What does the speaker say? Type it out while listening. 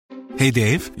Hey,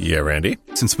 Dave. Yeah, Randy.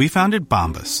 Since we founded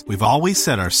Bombas, we've always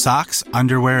said our socks,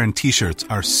 underwear, and T-shirts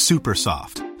are super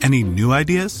soft. Any new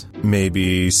ideas?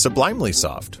 Maybe sublimely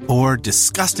soft. Or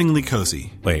disgustingly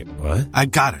cozy. Wait, what? I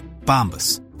got it.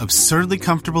 Bombas. Absurdly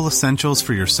comfortable essentials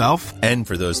for yourself and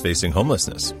for those facing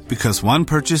homelessness. Because one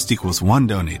purchased equals one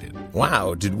donated.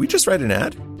 Wow, did we just write an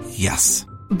ad? Yes.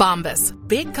 Bombas.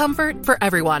 Big comfort for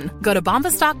everyone. Go to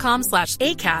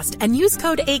bombas.com/ACAST and use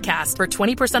code ACAST for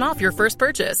 20% off your first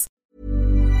purchase.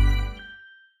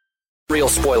 Real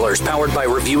spoilers powered by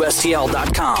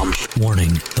ReviewSTL.com.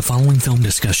 Warning, the following film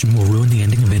discussion will ruin the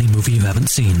ending of any movie you haven't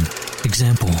seen.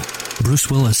 Example, Bruce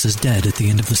Willis is dead at the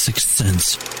end of The Sixth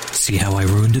Sense. See how I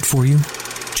ruined it for you?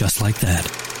 Just like that.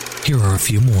 Here are a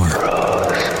few more.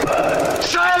 Rosebud.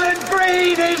 Silent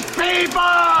breed is people!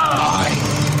 I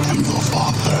am your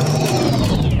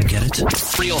father. Get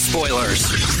it? Real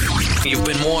spoilers. You've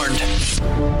been warned.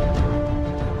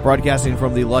 Broadcasting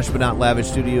from the lush but not lavish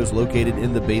studios located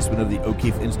in the basement of the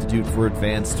O'Keefe Institute for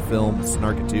Advanced Film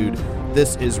Snarkitude,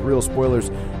 this is Real Spoilers,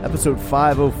 episode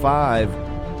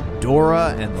 505,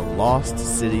 Dora and the Lost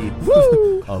City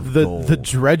of Gold. The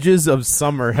dredges of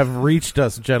summer have reached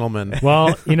us, gentlemen.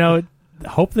 Well,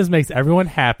 hope this makes everyone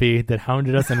happy that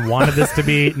hounded us and wanted this to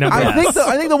be number one.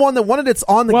 I think the one that wanted it's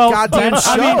on the goddamn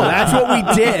show. That's what we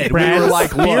did. Brad, we were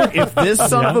like, look, if this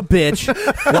son of a bitch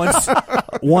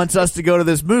wants us to go to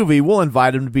this movie, we'll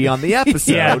invite him to be on the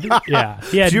episode. Yeah.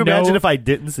 Could you imagine if I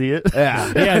didn't see it?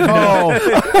 Yeah.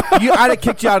 I'd have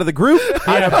kicked you out of the group.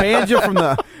 I'd have banned you from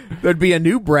the... There'd be a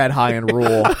new Brad Hyan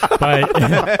rule. But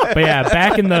yeah,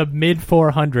 back in the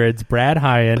mid-400s, Brad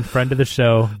Hyan, friend of the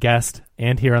show, guest,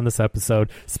 and here on this episode,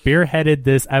 spearheaded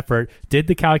this effort, did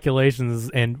the calculations,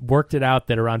 and worked it out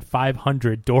that around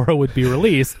 500 Dora would be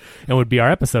released and would be our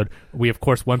episode. We, of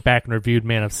course, went back and reviewed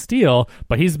Man of Steel,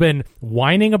 but he's been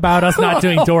whining about us not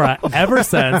doing Dora ever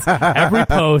since. Every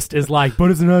post is like, but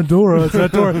it's not Dora, it's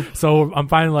not Dora. So I'm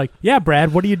finally like, yeah,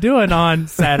 Brad, what are you doing on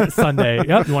Sunday?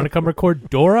 Yep, you want to come record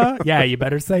Dora? Yeah, you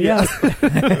better say yes.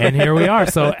 And here we are.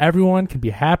 So everyone can be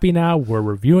happy now. We're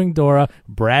reviewing Dora.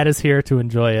 Brad is here to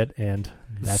enjoy it, and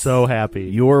that's so happy.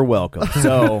 You're welcome.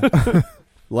 So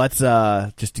let's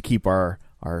just to keep our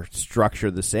structure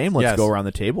the same, let's go around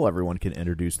the table. Everyone can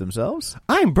introduce themselves.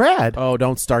 I'm Brad. Oh,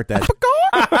 don't start that.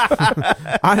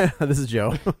 This is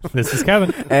Joe. This is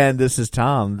Kevin. And this is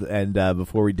Tom. And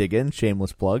before we dig in,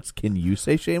 shameless plugs. Can you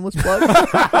say shameless plugs?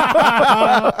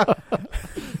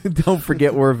 Don't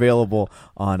forget we're available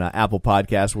on Apple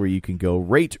Podcasts, where you can go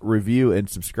rate, review, and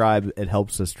subscribe. It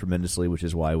helps us tremendously, which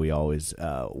is why we always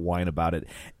whine about it.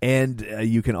 And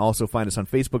you can also find us on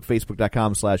Facebook,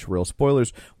 facebook.com/Real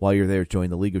Spoilers. While you're there, join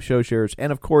the League of Show Sharers.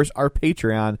 And, of course, our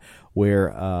Patreon,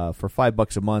 where for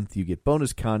 $5 a month, you get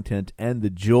bonus content and the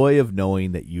joy of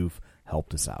knowing that you've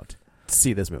helped us out.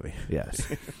 See this movie. Yes.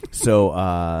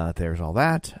 So there's all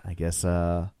that. I guess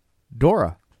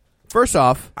Dora. First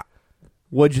off,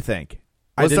 what'd you think?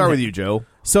 Let's start with you, Joe.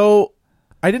 So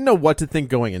I didn't know what to think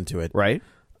going into it. Right.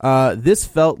 This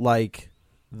felt like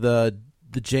the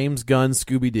James Gunn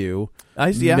Scooby-Doo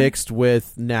mixed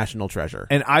with National Treasure.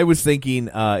 And I was thinking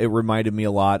it reminded me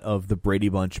a lot of the Brady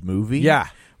Bunch movie. Yeah.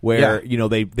 Where,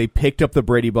 they picked up the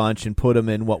Brady Bunch and put them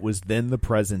in what was then the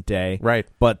present day. Right.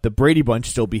 But the Brady Bunch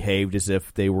still behaved as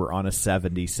if they were on a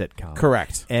 70s sitcom.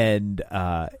 Correct. And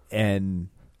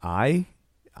I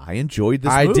enjoyed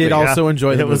this movie. I did also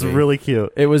enjoy the movie. It was really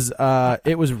cute. It was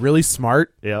really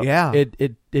smart. Yep. Yeah.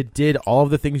 It did all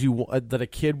of the things that a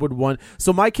kid would want.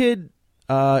 So my kid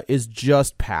is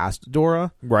just past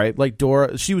Dora. Right. Like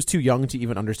Dora, she was too young to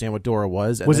even understand what Dora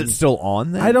was. Was it still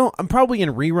on then? I'm probably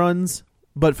in reruns,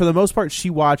 but for the most part she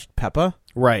watched Peppa.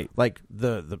 Right. Like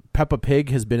the Peppa Pig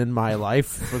has been in my life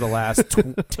for the last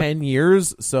 10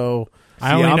 years, so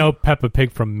I only know Peppa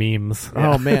Pig from memes.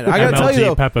 Oh, man. I got to tell you,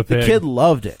 though, Peppa Pig. The kid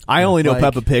loved it. I only know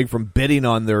Peppa Pig from bidding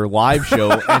on their live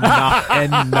show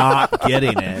and not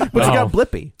getting it. But you got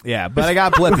Blippi. Yeah, but I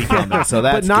got Blippi from it, so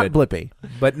that's But not good. Blippi.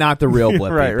 But not the real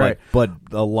Blippi. Right. But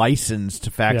a licensed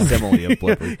facsimile of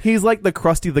Blippi. He's like the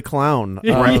Krusty the Clown of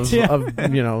He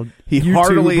YouTube.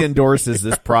 heartily endorses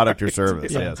this product or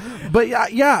service. Yes. But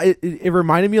it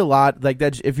reminded me a lot like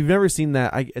that. If you've never seen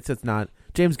that, it's not.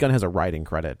 James Gunn has a writing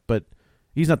credit, but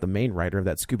he's not the main writer of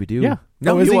that Scooby-Doo. Yeah.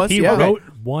 No, he was. He wrote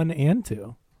 1 and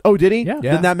 2. Oh, did he? Yeah.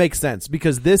 Then that makes sense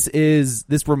because this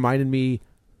reminded me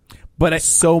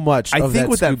so much I of think that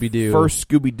with Scooby-Doo. that first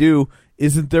Scooby-Doo,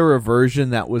 isn't there a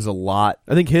version that was a lot...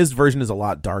 I think his version is a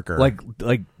lot darker. Like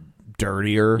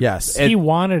dirtier. Yes. He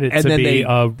wanted it and to then be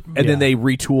then they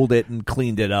retooled it and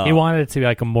cleaned it up. He wanted it to be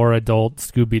like a more adult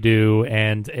Scooby-Doo,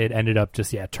 and it ended up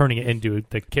just turning it into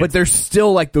the kids. But there's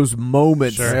still like those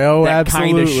moments that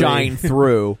kind of shine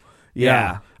through.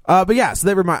 Yeah. But yeah, so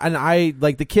they remind, and I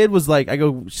like the kid was like, I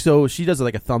go, so she does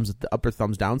like a upper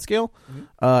thumbs down scale,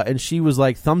 and she was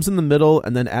like thumbs in the middle,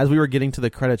 and then as we were getting to the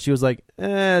credits, she was like,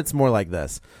 it's more like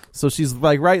this. So she's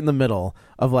like right in the middle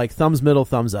of like thumbs middle,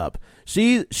 thumbs up.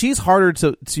 She's harder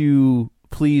to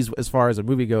please as far as a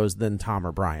movie goes than Tom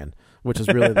or Brian, which is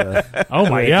really the oh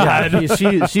my god,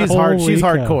 she's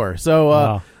hardcore. So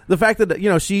wow. The fact that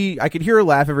I could hear her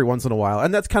laugh every once in a while,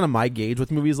 and that's kind of my gauge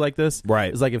with movies like this.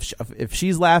 Right, is like if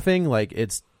she's laughing, like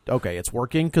it's okay, it's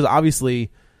working, because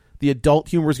obviously the adult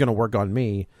humor is going to work on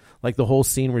me. Like the whole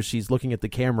scene where she's looking at the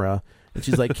camera and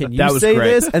she's like, "Can you say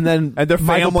this?" And then their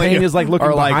Michael family Payne is like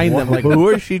looking behind them, like, "Who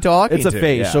is she talking?" It's a to?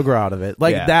 phase. Yeah. She'll grow out of it.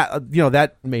 Like that.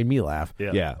 That made me laugh.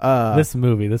 Yeah. This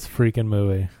freaking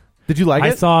movie. Did you like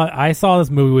it? I saw this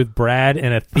movie with Brad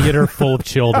in a theater full of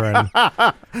children.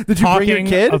 Did you bring your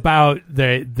kid? About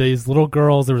these little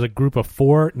girls. There was a group of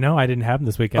 4. No, I didn't have them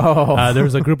this weekend. There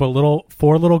was a group of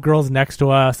 4 little girls next to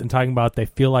us, and talking about they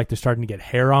feel like they're starting to get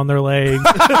hair on their legs.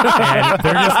 And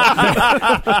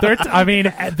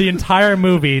the entire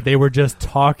movie they were just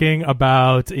talking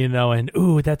about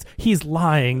he's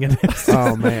lying. And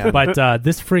oh man! But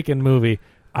this freaking movie.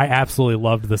 I absolutely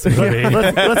loved this movie.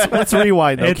 Let's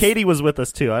rewind though. Katie was with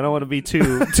us too. I don't want to be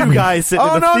two guys sitting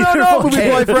in the theater. No, movie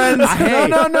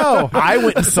boyfriends. No. I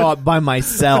went and saw it by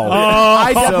myself.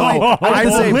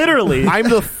 Literally. I'm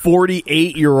the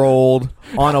 48-year-old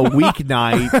on a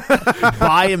weeknight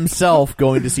by himself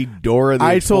going to see Dora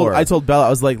the Explorer. I told Bella, I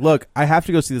was like, look, I have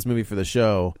to go see this movie for the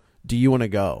show. Do you want to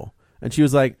go? And she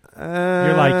was like,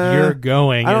 you're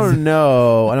going. I don't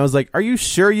know. And I was like, are you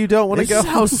sure you don't want to go? This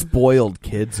is how spoiled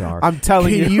kids are. I'm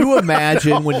telling you. Can you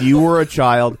imagine when you were a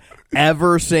child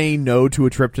ever saying no to a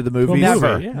trip to the movies?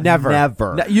 Never.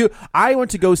 I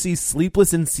went to go see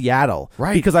Sleepless in Seattle,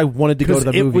 right? Because I wanted to go to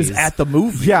the movies. It was at the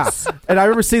movies. Yeah. And I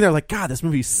remember sitting there like, God, this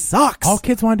movie sucks. All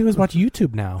kids want to do is watch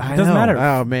YouTube now. It doesn't matter.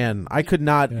 Oh man, I could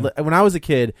not. Yeah. When I was a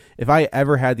kid, if I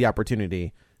ever had the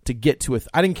opportunity to get to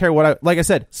I didn't care what like I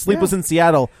said, Sleepless in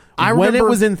Seattle. When it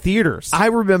was in theaters. I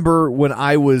remember when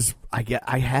I was,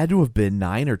 I had to have been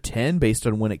 9 or 10 based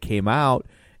on when it came out.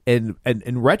 And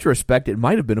in retrospect, it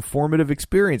might have been a formative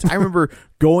experience. I remember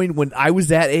going when I was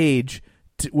that age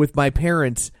with my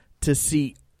parents to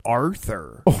see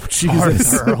Arthur. Oh,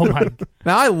 Jesus. Arthur. Oh, my.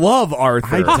 Now, I love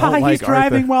Arthur. I don't like he's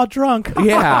driving while drunk.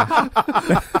 Yeah.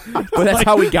 But that's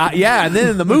how we got. Yeah. And then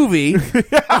in the movie. I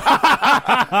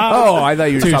thought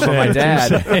you were talking about my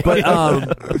dad.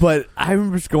 But I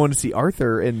remember just going to see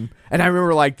Arthur. And I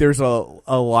remember like there's a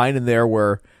line in there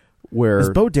where. Is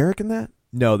Bo Derek in that?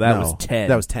 No, that was 10.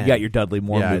 That was 10. You got your Dudley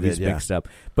Moore movies mixed up.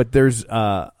 But there's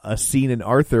a scene in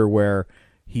Arthur where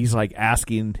he's like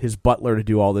asking his butler to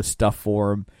do all this stuff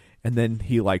for him, and then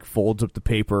he like folds up the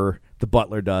paper. The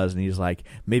butler does, and he's like,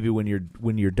 "Maybe when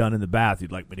you're done in the bath,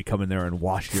 you'd like me to come in there and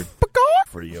wash your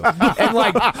for you." And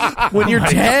like when you're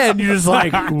 10, you're just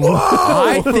like, "Whoa.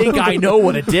 I think I know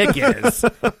what a dick is,"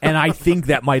 and I think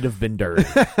that might have been dirty,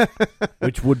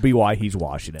 which would be why he's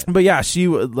washing it. But yeah, she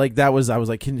like that was. I was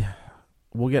like,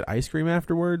 we'll get ice cream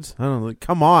afterwards. I don't know. Like,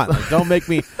 come on, like, don't make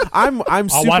me. I'm I'll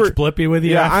super. watch Blippi with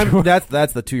you. Yeah,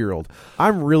 that's the 2-year-old.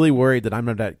 I'm really worried that I'm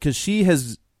not that because she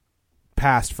has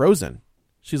passed Frozen.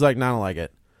 She's like, no, I don't like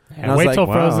it. And wait till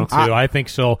Frozen 2. I think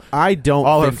she'll. I don't.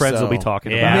 All her think friends so. will be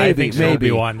talking Yeah, about. I think she'll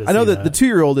be wanting to I know see that the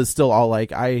 2-year-old is still all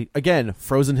like, again,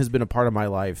 Frozen has been a part of my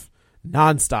life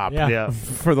nonstop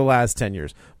for the last 10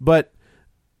 years. But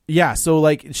yeah, so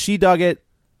like she dug it.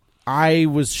 I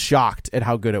was shocked at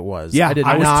how good it was. Yeah,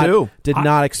 I was too. Did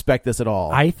not expect this at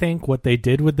all. I think what they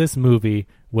did with this movie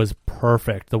was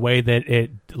perfect. The way that it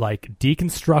like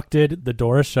deconstructed the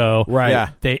Dora show. Right. Yeah.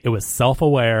 It was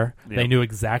self-aware. Yep. They knew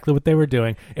exactly what they were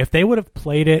doing. If they would have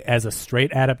played it as a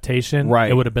straight adaptation,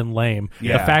 it would have been lame.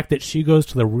 Yeah. The fact that she goes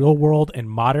to the real world in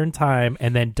modern time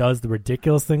and then does the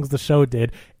ridiculous things the show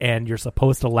did, and you're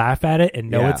supposed to laugh at it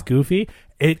and know it's goofy.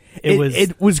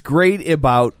 It was great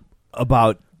about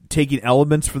taking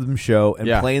elements from the show and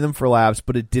playing them for laughs,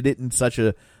 but it did it in such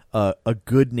a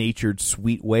good-natured,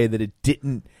 sweet way that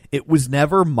it was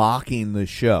never mocking the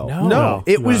show. No.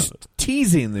 It was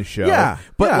teasing the show. Yeah.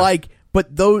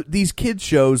 But these kids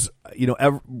shows,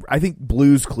 I think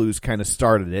Blue's Clues kind of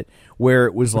started it, where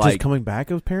it was Which is coming back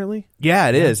apparently. Yeah,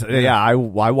 it is. Yeah, I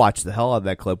watched the hell out of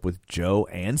that clip with Joe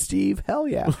and Steve. Hell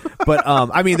yeah. But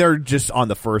I mean, they're just on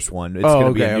the first one. It's going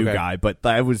to be a new guy, but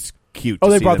it was cute. Oh,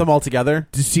 to they see brought them all together?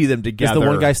 to see them together. Is the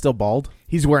one guy still bald?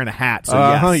 He's wearing a hat. So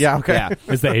Yeah, okay. Yeah.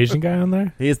 Is the Asian guy on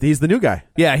there? He's the new guy.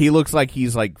 Yeah, he looks like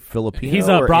he's like Filipino. He's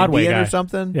a or Broadway Indian guy or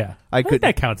something. Yeah, I could.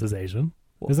 that counts as Asian.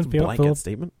 Isn't Blanket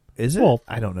statement? Is it? Well,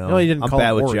 I don't know. No, he didn't I'm call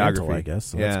bad it with Oriental, geography. I guess.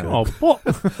 So yeah. that's good. Oh,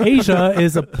 well, Asia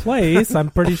is a place. I'm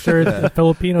pretty sure the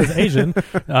Filipinos Asian.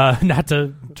 Not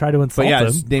to try to insult But yeah, him.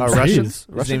 his name's Russians?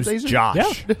 His name's Asian?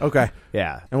 Josh. Yeah. Okay.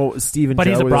 Yeah. And what was Stephen But Joe?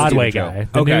 he's a Was it Broadway Stephen guy.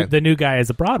 Joe? Okay. The new guy is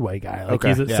a Broadway guy. Like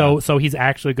Okay. he's Yeah. so he's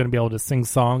actually going to be able to sing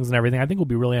songs and everything. I think will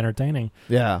be really entertaining.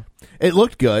 Yeah. It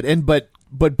looked good, and but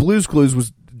Blue's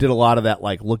Clues did a lot of that,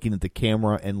 like looking at the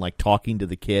camera and like talking to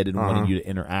the kid and wanting you to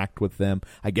interact with them.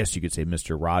 I guess you could say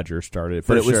Mr. Rogers started it,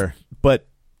 but it was, sure. but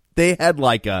they had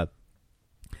like a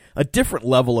different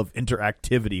level of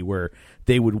interactivity where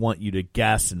they would want you to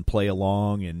guess and play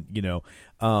along, and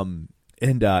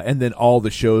and then all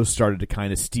the shows started to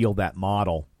kind of steal that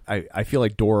model. I feel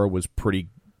like Dora was pretty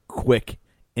quick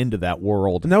into that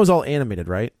world. And that was all animated,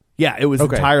 right? Yeah, it was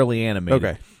Okay. entirely animated.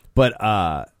 Okay.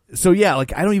 But so yeah,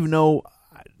 like I don't even know,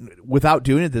 without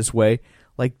doing it this way,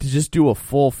 like to just do a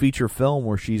full feature film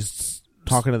where she's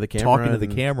Talking to the camera. talking to the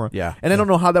and- camera. Yeah. And I don't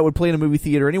know how that would play in a movie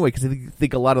theater anyway, because I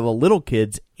think a lot of the little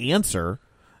kids answer.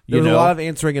 There You was know, a lot of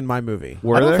answering in my movie.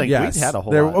 Were I don't there? think Yes. we had a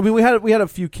whole There- lot. I mean, we had a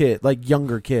few kids, like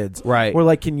younger kids, Right. Where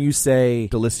like, can you say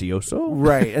Delicioso,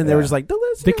 right? And they were just like,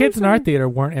 Delicioso. The kids in our theater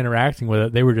weren't interacting with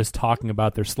it. They were just talking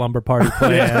about their slumber party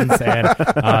plans and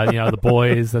the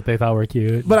boys that they thought were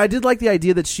cute. But I did like the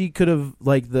idea that she could have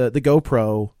like the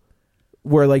GoPro,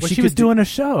 where like Well, she she was could do- doing a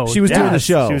show. She was Yes, doing the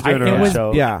show. she was doing I- her it own was-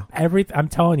 show. Yeah. I'm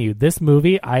telling you, this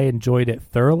movie, I enjoyed it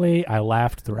thoroughly. I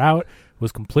laughed throughout.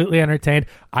 Was completely entertained.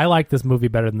 I like this movie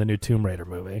better than the new Tomb Raider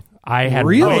movie. I had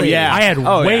Really? way, Yeah. I had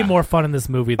Oh, way yeah. more fun in this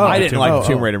movie than I the didn't Tomb like Raider. the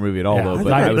Tomb Raider movie at all, Yeah. though. I But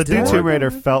thought I it was The new bored. Tomb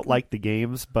Raider felt like the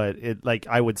games, but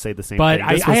I would say the same But thing.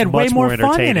 I This was had way much more fun in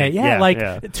entertaining. it. Yeah, like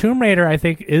yeah. Tomb Raider, I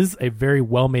think is a very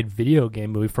well-made video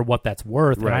game movie for what that's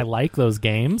worth, and Right. I like those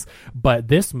games. But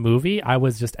this movie, I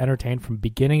was just entertained from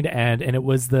beginning to end, and it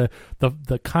was the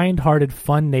kind-hearted,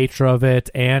 fun nature of it,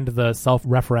 and the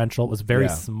self-referential. It was very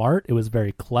smart. It was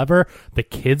very clever. The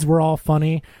kids were all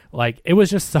funny. Like it was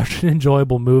just such an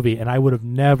enjoyable movie, and I would have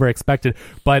never expected.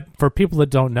 But for people that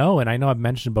don't know, and I know I've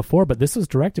mentioned before, but this was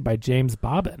directed by James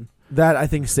Bobbin. That I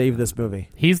think saved this movie.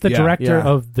 He's the Yeah. director Yeah.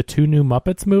 of the two new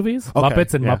Muppets movies, Okay,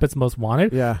 Muppets and yeah. Muppets Most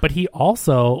Wanted. Yeah. But he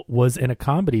also was in a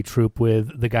comedy troupe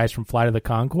with the guys from Flight of the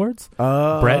Conchords,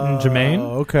 Brett and Jermaine,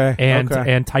 Okay. and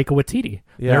okay. Taika Waititi.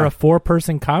 Yeah. They're a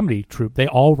 4-person comedy troupe. They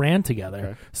all ran together.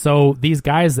 Okay. So these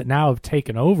guys that now have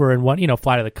taken over and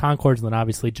Flight of the Conchords, and then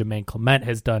obviously Jermaine Clement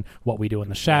has done What We Do in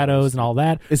the Shadows and all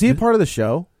that. Is he a part of the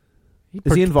show?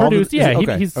 Is he involved? Produced, in, yeah, is he-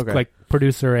 okay, he's okay. like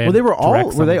producer and Well, they were all.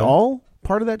 directs Were they some of it. all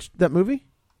part of that movie?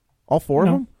 All four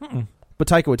No. of them. But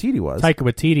Taika Waititi was. Taika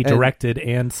Waititi And- directed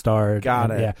and starred.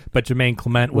 Got and- it. Yeah, but Jermaine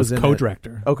Clement was Was in it.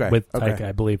 co-director. Okay, with okay. Taika,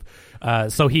 I believe.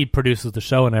 So he produces the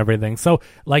show and everything. So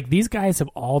like these guys have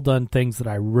all done things that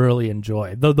I really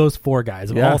enjoy. Those 4 guys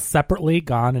have Yeah. all separately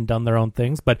gone and done their own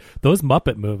things. But those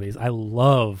Muppet movies, I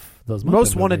love those. Muppet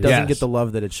Most Wanted movies. doesn't Yes. get the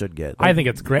love that it should get. I think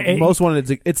it's great. Most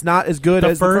Wanted, it's not as good The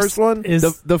as the first one.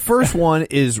 is The first one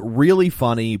is really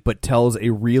funny, but tells a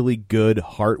really good,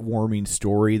 heartwarming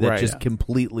story that Right. just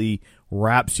completely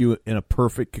wraps you in a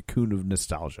perfect cocoon of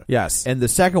nostalgia. Yes. And the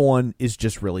second one is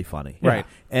just really funny. Right.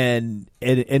 And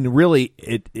really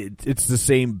it's the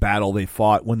same battle they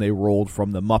fought when they rolled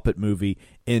from the Muppet movie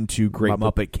into Great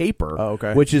Muppet Caper. Oh,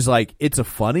 okay. Which is like, it's a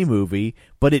funny movie,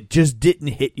 but it just didn't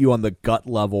hit you on the gut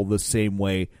level the same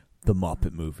way the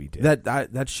Muppet movie did.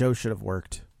 that show should have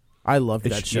worked. I loved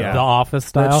that show. yeah. The Office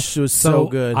style. That was so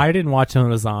good. I didn't watch it when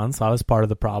it was on, so I was part of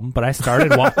the problem. But I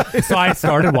started, I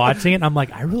started watching it. And I'm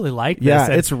like, I really like this. Yeah,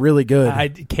 And it's really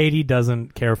good. Katie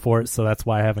doesn't care for it, so that's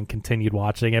why I haven't continued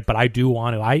watching it. But I do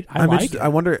want to. I I'm like interested- it. I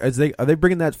wonder, are they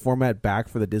bringing that format back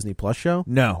for the Disney Plus show?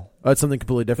 No. Oh, it's something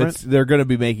completely different. They're going to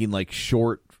be making like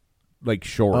shorts.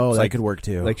 Oh, that could work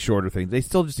too. Like shorter things. They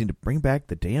still just need to bring back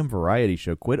the damn variety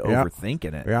show. Quit Yeah.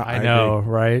 overthinking it. Yeah, I know,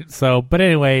 agree. right? So, but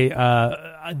anyway,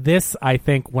 this, I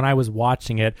think, when I was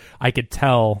watching it, I could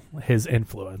tell his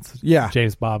influence. Yeah.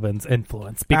 James Bobbin's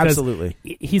influence. Because Absolutely.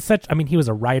 He's such, I mean, he was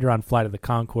a writer on Flight of the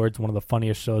Conchords, one of the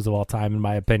funniest shows of all time, in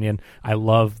my opinion. I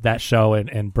love that show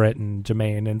and Britt and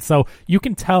Jermaine. And so you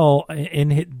can tell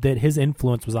that his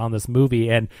influence was on this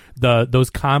movie, and those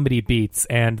comedy beats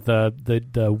and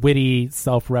the witty,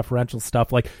 self-referential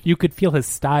stuff. Like, you could feel his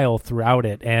style throughout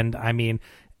it. And I mean,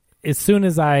 as soon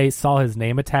as I saw his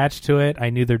name attached to it, I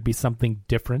knew there'd be something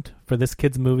different for this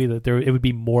kid's movie, that it would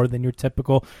be more than your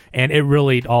typical, and it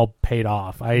really all paid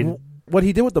off. What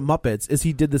he did with the Muppets is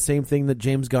he did the same thing that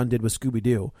James Gunn did with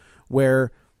Scooby-Doo,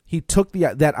 where he took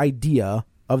that idea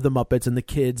of the Muppets and the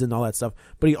kids and all that stuff,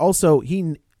 but he also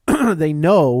they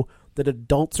know that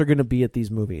adults are going to be at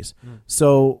these movies,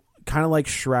 so kind of like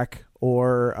Shrek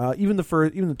or even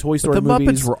the Toy Story the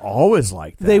movies. Muppets were always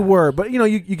like that. They were, but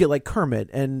you get like Kermit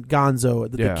and Gonzo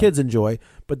that the kids enjoy,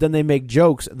 but then they make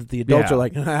jokes that the adults are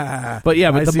like, but the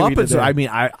Muppets. I mean,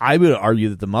 I would argue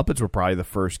that the Muppets were probably the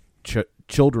first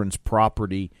children's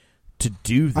property to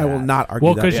do that. I will not argue.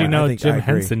 Well, that. because Jim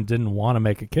Henson didn't want to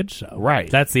make a kids show,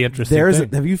 right? That's the interesting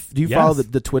thing. Do you follow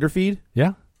the Twitter feed?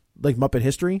 Yeah, like Muppet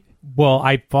History. Well,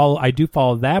 I do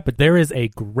follow that, but there is a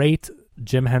great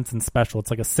Jim Henson special.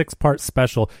 It's like a 6-part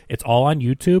special. It's all on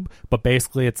YouTube, but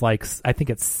basically it's like, I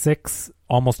think it's 6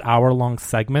 almost hour-long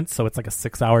segments, so it's like a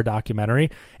 6-hour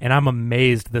documentary, and I'm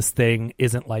amazed this thing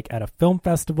isn't like at a film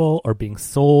festival or being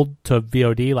sold to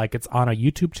VOD. Like, it's on a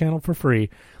YouTube channel for free.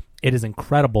 It is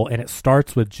incredible, and it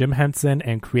starts with Jim Henson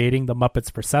and creating the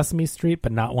Muppets for Sesame Street,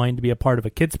 but not wanting to be a part of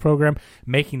a kids program,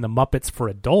 making the Muppets for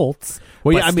adults,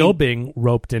 still being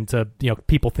roped into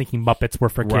people thinking Muppets were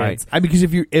for kids. I mean,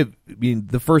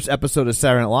 because the first episode of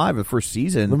Saturday Night Live, the first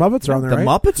season, the Muppets are on there. The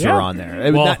Muppets are on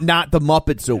there. Well, not the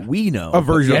Muppets that we know, a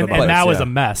version of the Muppets, and that was a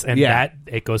mess. And that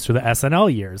it goes through the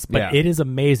SNL years, but it is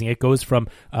amazing. It goes from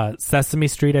Sesame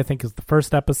Street, I think, is the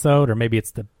first episode, or maybe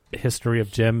it's the history of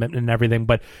Jim and everything,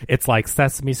 but it's like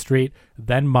Sesame Street,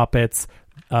 then Muppets,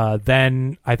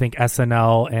 then I think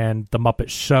SNL and the Muppet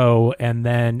Show, and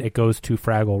then it goes to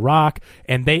Fraggle Rock,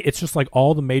 and it's just like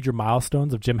all the major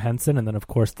milestones of Jim Henson, and then of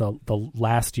course the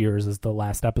last year's is the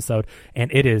last episode, and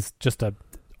it is just a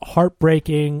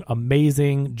heartbreaking,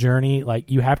 amazing journey. Like,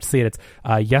 you have to see it. It's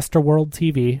Yesterworld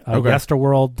TV.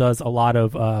 Yesterworld does a lot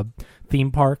of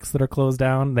theme parks that are closed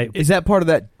down. Is that part of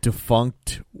that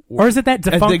defunct, or is it that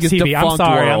defunct TV?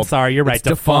 I'm sorry. You're right. It's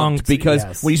defunct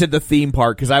because when you said the theme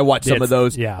park, because I watched some of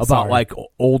those about like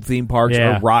old theme parks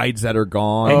or rides that are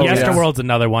gone. And Yesterworld's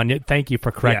another one. Thank you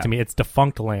for correcting me. It's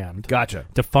Defunct Land. Gotcha.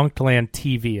 Defunct Land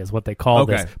TV is what they call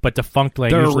this, but Defunct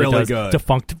Land usually does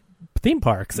defunct theme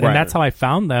parks, and that's how I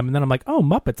found them. And then I'm like, oh,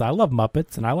 Muppets, I love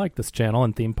Muppets, and I like this channel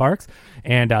and theme parks,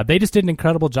 and they just did an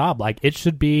incredible job. Like, it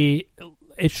should be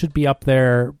up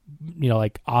there,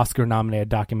 like Oscar nominated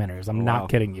documentaries. I'm not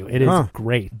kidding you. It is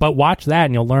great. But watch that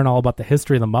and you'll learn all about the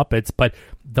history of the Muppets. But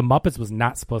the Muppets was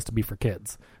not supposed to be for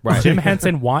kids. Right. Jim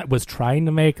Henson was trying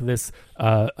to make this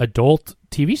adult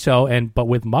TV show, but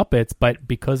with Muppets, but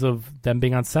because of them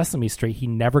being on Sesame Street, he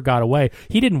never got away.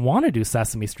 He didn't want to do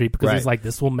Sesame Street because he's like,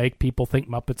 this will make people think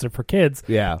Muppets are for kids.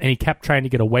 Yeah. And he kept trying to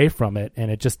get away from it,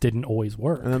 and it just didn't always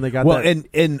work. And then they got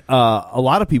and a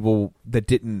lot of people that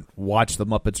didn't watch the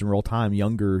Muppets in real time,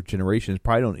 younger generations,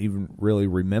 probably don't even really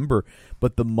remember,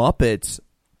 but the Muppet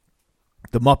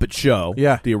Show,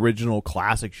 the original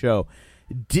classic show,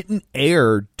 didn't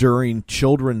air during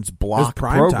children's block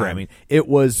programming. It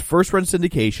was first run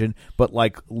syndication, but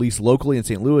like at least locally in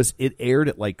St. Louis, it aired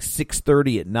at like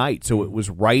 6:30 at night, so it was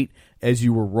right as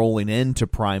you were rolling into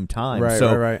prime time.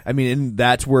 Right. I mean, and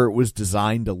that's where it was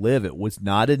designed to live. It was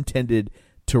not intended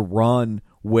to run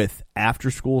with after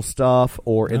school stuff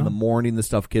or in the morning, the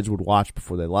stuff kids would watch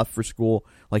before they left for school.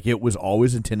 Like, it was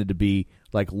always intended to be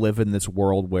like live in this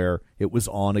world where it was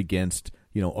on against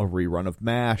a rerun of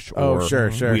MASH or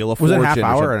Wheel of Fortune. Was it half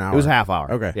hour or an hour? It was half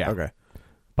hour. Okay.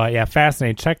 But yeah,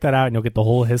 fascinating. Check that out and you'll get the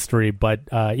whole history. But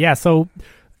so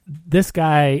this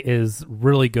guy is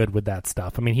really good with that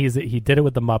stuff. I mean, he did it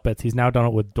with the Muppets. He's now done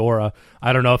it with Dora.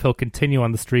 I don't know if he'll continue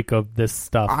on the streak of this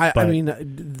stuff. I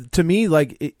mean, to me,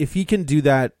 like, if he can do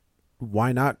that,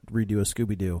 why not redo a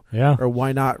Scooby-Doo? Yeah. Or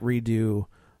why not redo,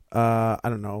 I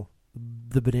don't know,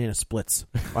 the Banana Splits?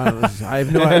 I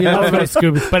have no idea.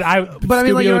 Scooby, but I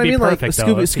mean, like, like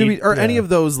Scooby or any of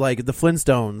those, like the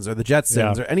Flintstones or the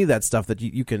Jetsons or any of that stuff that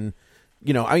you can,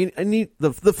 I need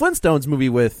the Flintstones movie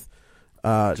with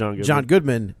John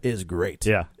Goodman is great.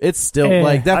 Yeah, it's still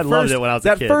like that. I loved it when I was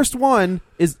a kid. That first one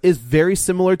is very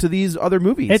similar to these other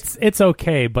movies. It's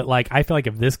okay, but like, I feel like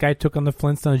if this guy took on the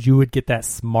Flintstones, you would get that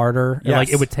smarter. And like,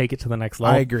 it would take it to the next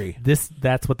level. I agree.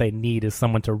 That's what they need, is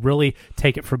someone to really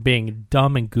take it from being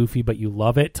dumb and goofy, but you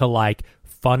love it, to like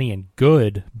funny and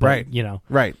good. But,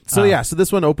 right. So so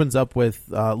this one opens up with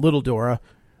Little Dora.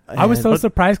 I was so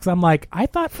surprised because I'm like, I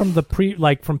thought from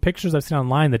from pictures I've seen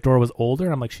online that Dora was older.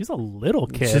 And I'm like, she's a little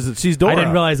kid. She's Dora. I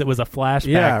didn't realize it was a flashback.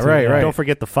 Yeah, right. Don't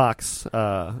forget the fox.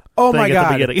 Oh my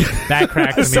god, that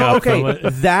cracked me up. Okay,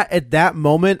 that at that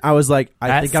moment I was like,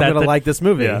 I think I'm gonna like this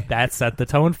movie. Yeah. That set the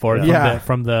tone for it.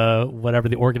 From the whatever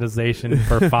the organization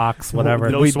for Fox, whatever.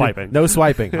 No swiping. No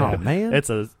swiping. Oh man, it's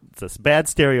a bad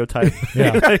stereotype.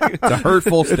 It's a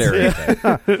hurtful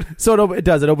stereotype. So it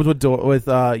does. It opens with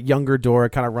younger Dora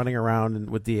kind of running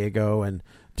around with Diego and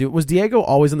Was Diego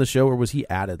always in the show, or was he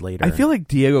added later? I feel like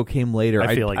Diego came later.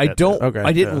 I feel like I that, don't. too. Okay.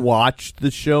 I didn't Yeah. watch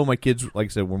the show. My kids, like I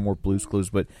said, were more Blue's Clues,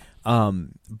 but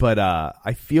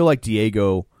I feel like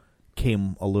Diego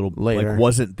came a little Later. like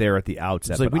wasn't there at the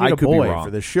outset. It's like, but we need I a could be boy wrong.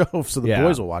 for the show, so the Yeah.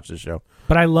 boys will watch the show.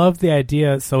 But I love the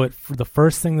idea. So for the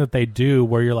first thing that they do,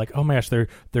 where you're like, oh my gosh, they're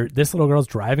this little girl's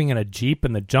driving in a Jeep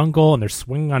in the jungle and they're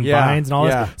swinging on Yeah, vines and all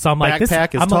yeah. this. So I'm like,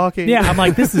 Backpack is I'm talking. Like, I'm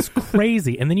like, this is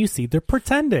crazy. And then you see they're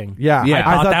pretending. Yeah, Yeah.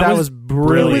 I thought that was It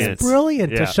brilliant. was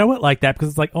brilliant Yeah. to show it like that, because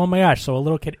it's like, oh my gosh, so a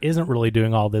little kid isn't really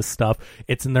doing all this stuff.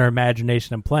 It's in their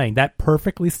imagination and playing. That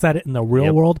perfectly set it in the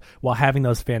real world while having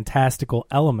those fantastical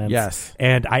elements. Yes.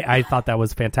 And I thought that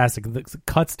was fantastic. It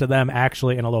cuts to them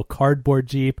actually in a little cardboard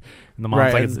Jeep, and the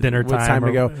mom's like, it's dinner It's time. to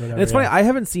or go. whatever, And it's funny, yeah. I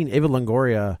haven't seen Ava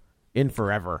Longoria in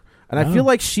forever. And I feel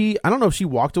like I don't know if she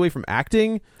walked away from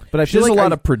acting, but I She feel does like a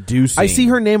lot of producing. I see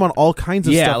her name on all kinds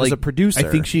of stuff like, as a producer.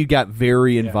 I think she got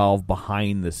very involved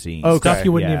behind the scenes. Okay. Stuff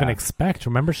you wouldn't Yeah. even expect.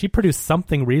 Remember, she produced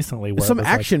something recently. Where Some it was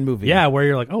action like, movie. Yeah, where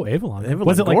you're like, oh, Ava Longoria.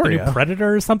 Was it like the new Longoria.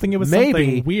 Predator or something? It was maybe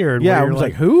something weird. Yeah, where I you're was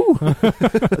like, who?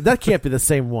 That can't be the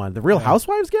same one. The Real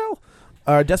Housewives gal?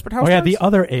 Desperate oh Housewives? yeah, the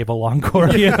other Ava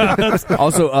Longoria.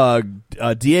 Also,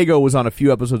 Diego was on a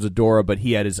few episodes of Dora, but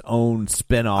he had his own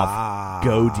spinoff.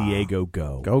 Go Diego,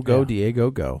 go! Go, Diego,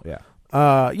 go.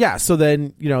 Yeah. Yeah. So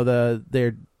then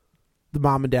the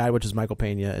mom and dad, which is Michael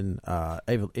Pena and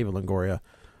Ava Longoria,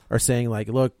 are saying like,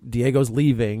 look, Diego's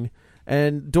leaving,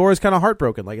 and Dora's kind of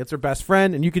heartbroken. Like, it's her best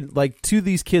friend, and you can, like, to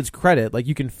these kids' credit, like,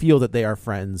 you can feel that they are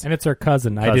friends. And it's her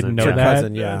cousin. I didn't know yeah. that.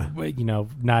 Cousin, yeah. You know,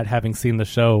 not having seen the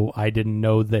show, I didn't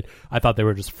know that. I thought they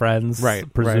were just friends. Right,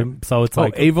 Presume. right. So it's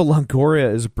like, Ava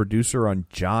Longoria is a producer on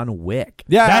John Wick.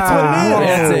 Yeah, That's what it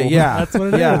is. That's it, yeah, That's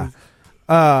what it yeah.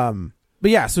 is. But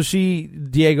yeah, so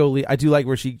Diego, I do like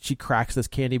where she cracks this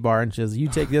candy bar and she says, "You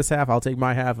take this half, I'll take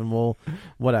my half, and we'll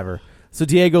whatever." So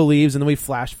Diego leaves, and then we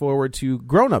flash forward to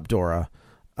grown-up Dora,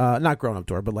 not grown-up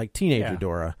Dora, but like teenager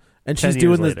Dora, and 10 she's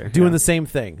doing years the later, yeah. the same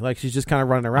thing. Like, she's just kind of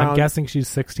running around. I'm guessing she's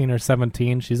 16 or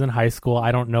 17. She's in high school.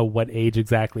 I don't know what age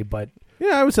exactly, but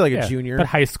Yeah, I would say like yeah, a junior, but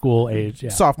high school age. Yeah.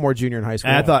 sophomore, junior in high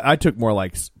school. And I took more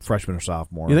like freshman or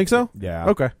sophomore. You think so? Yeah.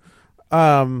 Okay.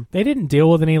 They didn't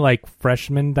deal with any like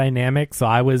freshman dynamic, so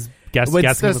I was guessing it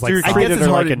was like true. I Treated guess her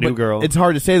it's like hard a new but girl. It's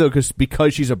hard to say though, because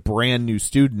she's a brand new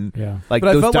student. Yeah. like But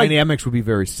I those felt like- dynamics would be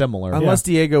very similar. Unless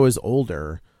Diego is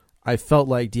older, I felt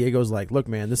like Diego's like, look,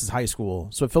 man, this is high school.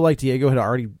 So it felt like Diego had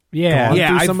already gone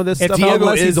through some of this stuff. Diego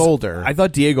Unless is he's older. I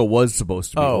thought Diego was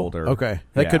supposed to be older. Okay,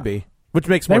 that Yeah. could be. Which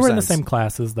makes They more were sense. in the same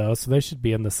classes though, so they should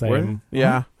be in the same. Were?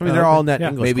 Yeah, I mean they're all in that Yeah.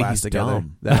 English Maybe class he's together.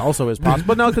 dumb. That also is possible,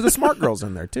 but no, because the smart girl's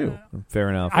in there too. Fair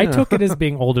enough. I took it as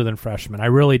being older than freshmen. I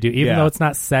really do, even Yeah. though it's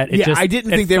not set. It yeah, just, I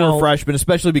didn't it think they were felt- freshmen,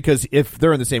 especially because if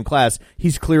they're in the same class,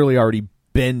 he's clearly already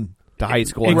been to high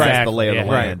school and has the Exactly, lay of the yeah.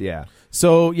 land. Right. Yeah.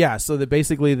 So yeah, so that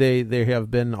basically they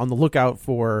have been on the lookout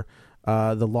for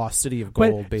the lost city of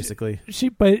gold. Basically,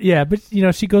 But you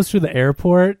know, she goes through the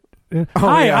airport.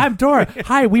 Hi, yeah. I'm Dora.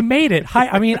 Hi, we made it. Hi,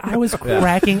 I mean, I was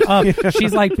cracking up.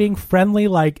 She's like being friendly,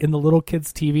 like in the little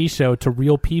kids' TV show, to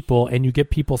real people, and you get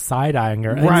people side eyeing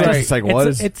her. And Right. It's, It's like, what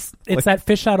is- it's that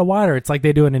fish out of water. It's like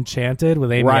they do in Enchanted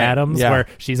with Amy Right. Adams, Yeah. where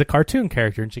she's a cartoon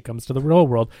character and she comes to the real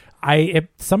world.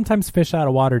 Sometimes fish out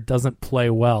of water doesn't play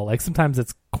well. Like sometimes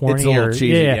it's corny It's a little or cheesy,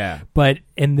 yeah. But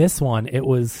in this one, it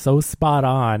was so spot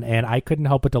on, and I couldn't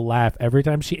help but to laugh every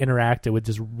time she interacted with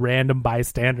just random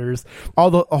bystanders. all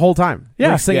the whole time, Yeah.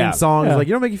 they're singing Yeah. songs Yeah. like,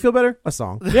 you know, make you feel better, a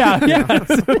song. Yeah,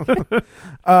 yeah.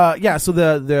 Yeah. So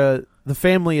the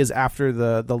family is after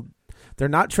the they're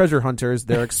not treasure hunters,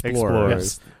 they're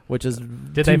explorers, which is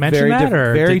Did they mention that,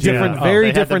 or very did you- different, Oh, very they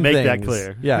had to different make things. that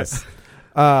clear. Yes.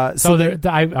 So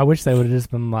I wish they would have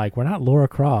just been like, we're not Laura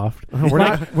Croft. we're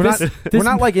not we're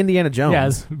not like Indiana Jones.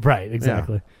 Yes, right,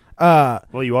 exactly.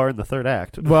 Well, you are in the third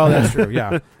act. Well, that's true.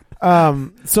 Yeah.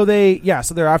 So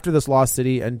they're after this lost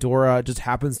city, and Dora just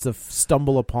happens to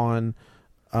stumble upon,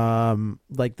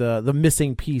 like the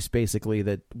missing piece, basically,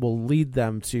 that will lead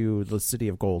them to the city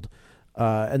of gold.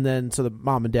 And then so the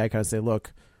mom and dad kind of say,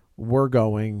 "Look, we're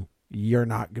going. You're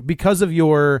not, because of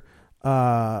your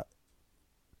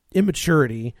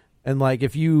immaturity, and like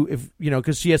if you know,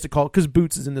 because she has to call, because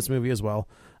Boots is in this movie as well.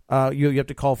 You have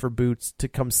to call for Boots to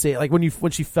come save. Like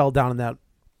when she fell down in that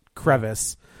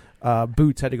crevice,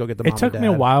 Boots had to go get the mom It took and me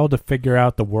a dad. while to figure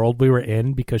out the world we were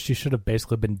in, because she should have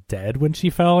basically been dead when she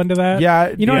fell into that. Yeah,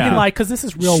 you know what I yeah. mean? Like, because this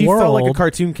is real She world. felt like a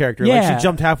cartoon character. Like Yeah. she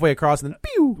jumped halfway across and then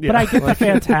pew. But I get the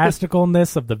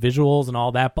fantasticalness of the visuals and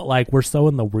all that, but like we're so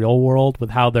in the real world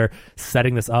with how they're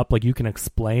setting this up. Like you can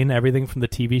explain everything from the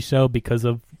TV show because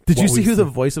of. Did you what see we who the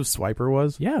voice of Swiper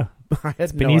was? Yeah, I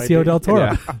had no Benicio idea. del Toro.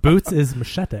 Yeah. Boots is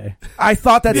Machete. I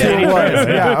thought that's who it was.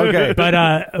 Yeah, okay.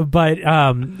 But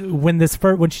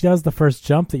when she does the first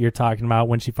jump that you're talking about,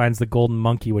 when she finds the golden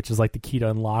monkey, which is like the key to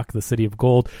unlock the city of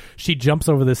gold, she jumps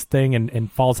over this thing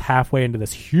and falls halfway into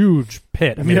this huge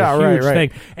pit. I mean, a huge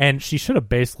thing, and she should have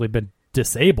basically been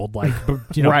disabled, like,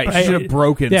 you know, right? She should have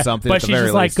broken something. But at the she's very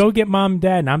just like, least. go get mom and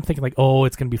dad. And I'm thinking like, oh,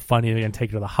 it's gonna be funny. They're gonna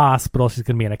take her to the hospital. She's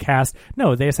gonna be in a cast.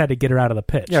 No, they just had to get her out of the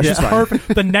pit. Yeah, she's she's perfect.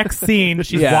 The next scene,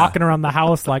 she's Yeah. walking around the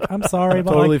house like, I'm sorry,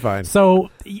 but Totally like, fine. So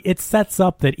it sets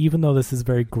up that even though this is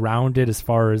very grounded as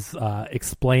far as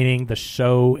explaining the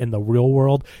show in the real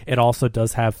world, it also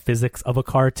does have physics of a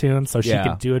cartoon, so she Yeah.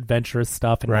 can do adventurous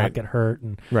stuff and Right. not get hurt.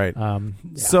 And Right. yeah.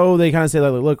 So they kind of say,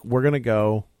 like, look, we're going to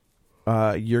go.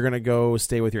 You're going to go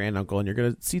stay with your aunt and uncle, and you're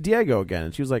going to see Diego again.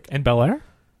 And she was like, in Bel Air.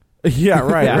 yeah,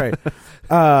 right,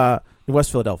 right. In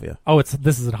West Philadelphia. Oh,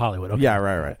 this is in Hollywood. Okay. Yeah,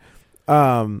 right.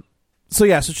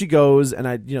 So she goes, and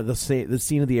the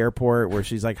scene of the airport where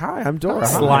she's like, "Hi, I'm Dora."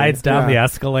 Slides down the Yeah.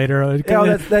 escalator.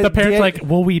 Yeah, the parents like,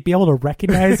 will we be able to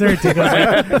recognize her? Diego's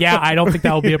like, yeah, I don't think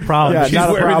that will be a problem. Yeah, She's not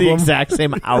a wearing problem. the exact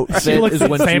same outfit. She looks as the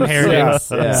when same she was-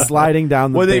 hairdo. Yeah. sliding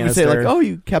down the Well, they even say like, banister. "Oh,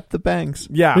 you kept the bangs."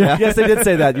 Yeah. Yes, they did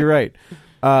say that. You're right.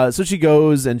 So she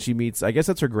goes and she meets, I guess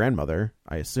that's her grandmother,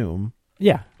 I assume.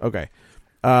 Yeah. Okay.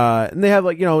 And they have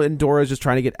and Dora's just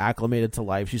trying to get acclimated to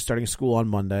life. She's starting school on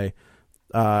Monday.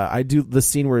 I do the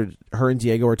scene where her and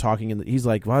Diego are talking, and he's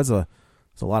like, "Well, there's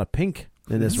a lot of pink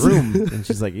in this room," and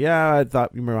she's like, "Yeah, I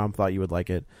thought your mom thought you would like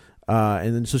it."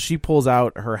 And then so she pulls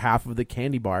out her half of the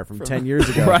candy bar from 10 years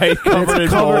ago, Right, and covered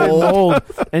it's in covered in gold.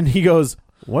 gold. And he goes,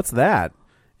 "What's that?"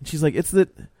 And she's like, "It's the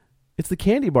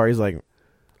candy bar." He's like,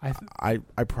 I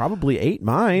probably ate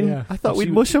mine. Yeah. I thought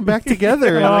we'd mush them back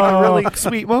together in like a really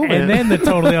sweet moment. And then the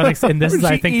totally unexpected. And this is,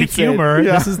 I She think, eats the it. humor.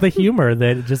 Yeah. This is the humor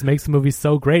that just makes the movie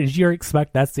so great. Is you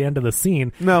expect that's the end of the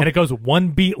scene, No. and it goes one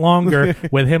beat longer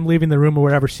with him leaving the room or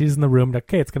whatever. She's in the room. And,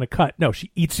 okay, it's going to cut. No,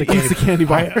 she eats the candy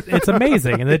bar. It's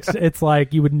amazing, and it's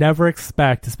like you would never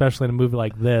expect, especially in a movie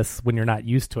like this, when you're not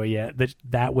used to it yet,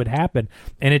 that would happen,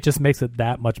 and it just makes it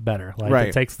that much better. Like Right.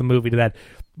 it takes the movie to that.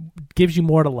 Gives you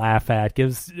more to laugh at.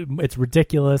 It's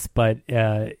ridiculous, but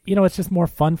it's just more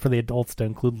fun for the adults to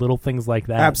include little things like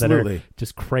that. Absolutely. That are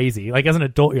just crazy. Like as an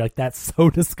adult, you're like, that's so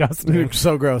disgusting.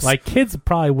 So gross. Like kids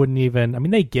probably wouldn't even. I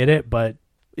mean, they get it, but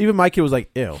even my kid was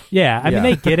like, "Ew." yeah, I mean, Yeah.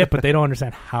 they get it, but they don't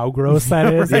understand how gross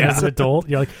that is. And Yeah. as an adult,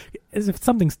 you're like, as if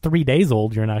something's 3 days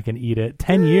old, you're not going to eat it.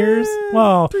 10 years?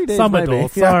 Well, 3 days some maybe.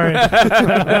 adults. Yeah.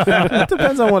 Sorry. It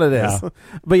depends on what it is. Yeah.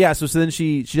 But yeah, so then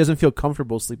she doesn't feel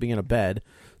comfortable sleeping in a bed,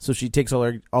 so she takes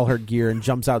all her gear and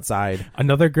jumps outside.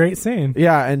 Another great scene.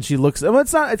 Yeah, and she looks. Well,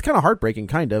 it's kind of heartbreaking,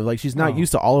 kind of like she's not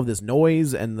used to all of this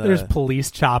noise and the. There's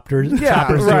police choppers Yeah,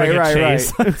 doing a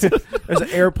chase. There's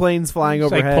airplanes flying She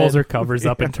overhead. like pulls her covers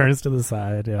up and turns to the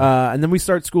side. Yeah. And then we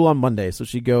start school on Monday, so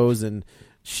she goes and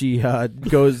she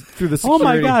goes through the security. Oh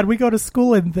my God, we go to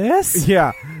school in this?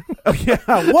 Yeah.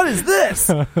 Yeah. What is this?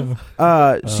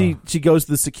 She goes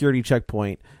to the security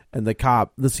checkpoint, and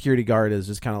the security guard is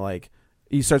just kind of like,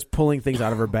 he starts pulling things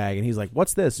out of her bag, and he's like,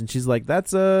 "What's this?" And she's like,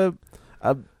 "That's a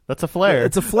flare.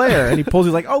 It's a flare." And he pulls,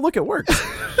 he's like, "Oh, look, it works."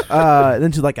 And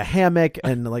then she's like a hammock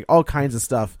and like all kinds of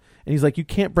stuff. And he's like, "You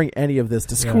can't bring any of this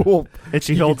to school." And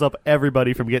she holds up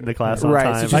everybody from getting to class on Right.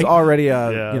 time. So she's already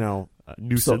Yeah.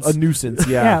 Nuisance. a nuisance.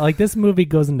 Yeah. Yeah, like this movie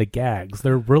goes into gags.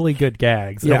 They're really good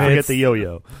gags. Yeah. And Don't it's- forget the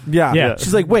yo-yo. Yeah. Yeah.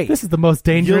 She's like, "Wait, This is the most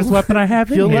dangerous You'll- weapon I have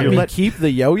in you'll here. let me keep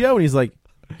the yo-yo?" And he's like,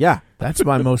 "Yeah." That's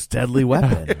my most deadly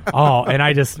weapon. Oh, and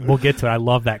we'll get to it. I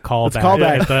love that callback. It's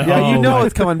callback. Yeah, You know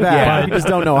it's coming back. Yeah. You just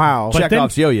don't know how. But then-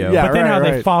 Chekhov's yo-yo. Yeah, but then right, how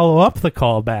they right. follow up the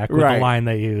callback with Right. the line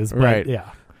they use. But Right. Yeah.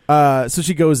 So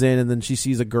she goes in, and then she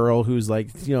sees a girl who's like,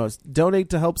 donate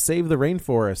to help save the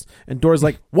rainforest. And Dora's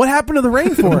like, "What happened to the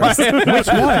rainforest?" Which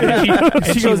one? And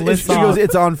She goes, lists she goes, off-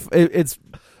 "It's on. It's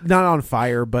not on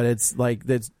fire, but it's like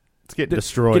it's getting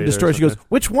destroyed. Getting destroyed." She goes,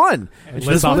 "Which one?" And she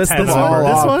lists just off lists 10 them all more.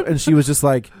 off, This one? and she was just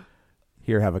like,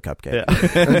 "Here, have a cupcake,"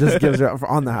 and just gives her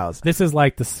on the house. This is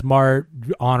like the smart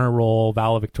honor roll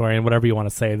valedictorian, whatever you want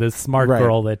to say. This smart Right.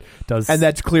 girl that does. And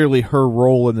that's clearly her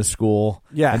role in the school.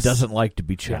 Yes. And doesn't like to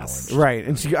be challenged. Right,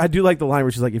 and I do like the line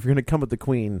where she's like, "If you're going to come with the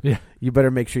queen, Yeah. you better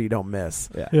make sure you don't miss."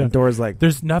 Yeah. And Dora's like,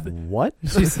 there's nothing. "What?"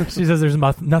 She says there's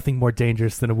nothing more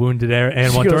dangerous than a wounded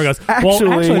animal. She And Dora goes, goes, well,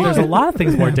 "Actually-" there's a lot of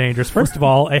things more dangerous. First of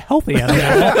all, a healthy animal.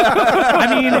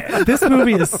 I mean, this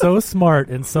movie is so smart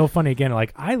and so funny. Again,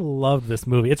 like I love the this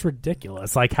movie. It's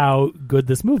ridiculous, like how good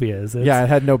this movie is. It's, it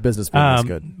had no business being this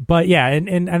good. But yeah,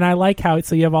 and I like how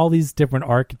so you have all these different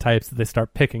archetypes that they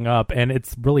start picking up, and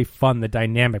it's really fun, the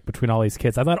dynamic between all these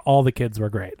kids. I thought all the kids were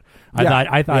great.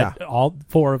 I thought all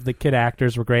 4 of the kid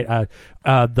actors were great.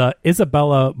 The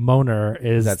Isabella Moner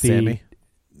is that Sammy?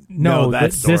 No,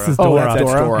 that's this is Dora. Dora.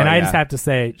 That's Dora, and I yeah. just have to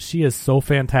say, she is so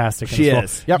fantastic. She in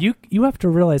this is. role. Yep. You have to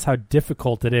realize how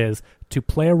difficult it is to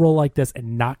play a role like this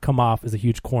and not come off as a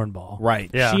huge cornball.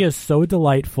 Right. Yeah. She is so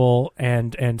delightful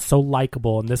and so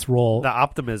likable in this role. The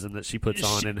optimism that she puts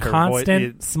on in her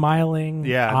constant voice. smiling,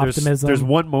 Yeah, optimism. there's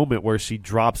one moment where she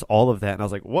drops all of that, and I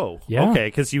was like, whoa, Yeah. okay,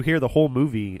 because you hear the whole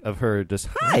movie of her just,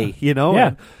 hi, you know? Yeah,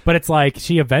 And but it's like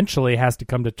she eventually has to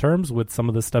come to terms with some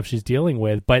of the stuff she's dealing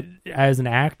with. But as an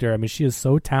actor, I mean, she is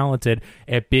so talented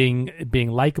at being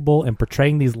likable and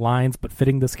portraying these lines, but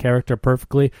fitting this character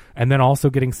perfectly, and then also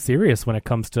getting serious when it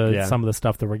comes to some of the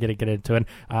stuff that we're going to get into. And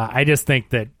I just think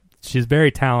that she's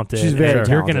very talented. She's very and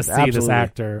You're going to talented, see this absolutely.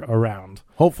 actor around.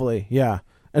 Hopefully, yeah,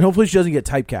 and hopefully she doesn't get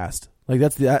typecast. Like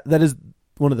that is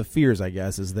one of the fears, I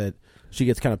guess, is that she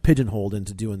gets kind of pigeonholed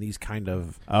into doing these kind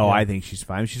of. Oh, I think she's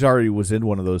fine. She's already was in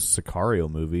one of those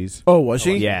Sicario movies. Oh, was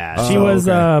she? Yeah. She was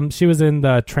okay. she was in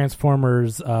the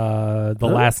Transformers The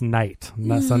Last Night.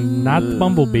 Not the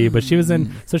Bumblebee, but she was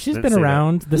in, so she's Didn't been see that.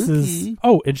 around. This is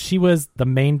and she was the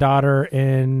main daughter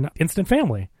in Instant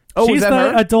Family. Oh, she's is that the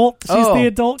her? adult. She's Oh. the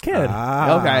adult kid. Okay.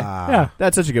 Yeah.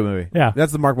 That's such a good movie. Yeah.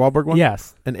 That's the Mark Wahlberg one.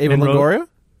 Yes. and Ava And Longoria.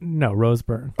 No, Rose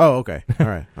Byrne. Oh, okay, all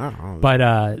right. I don't know. But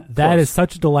that is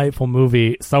such a delightful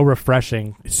movie, so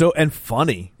refreshing. So and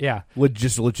funny. Yeah.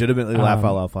 Just legitimately laugh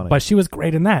out loud funny. But she was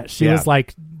great in that. She Yeah. was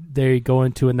like, they go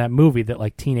into in that movie that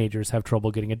like teenagers have trouble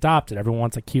getting adopted. Everyone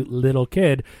wants a cute little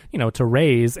kid, to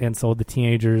raise, and so the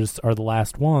teenagers are the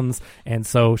last ones. And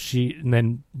so and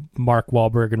then Mark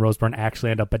Wahlberg and Rose Byrne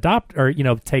actually end up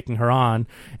taking her on,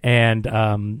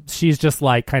 and she's just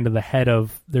like kind of the head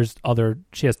of.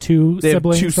 She has 2 they have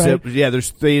siblings, 2 right? siblings. Yeah,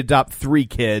 they adopt 3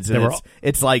 kids, and They were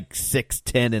it's like 6,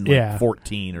 10, and like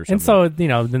 14 or something. And so,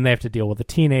 then they have to deal with a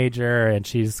teenager, and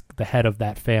she's the head of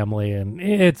that family, and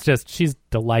it's just, she's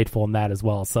delightful in that as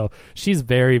well. So she's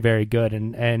very, very good.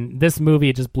 And this movie,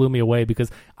 it just blew me away because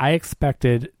I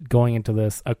expected going into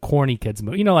this a corny kids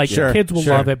movie. Kids will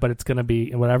love it, but it's going to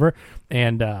be whatever.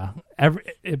 And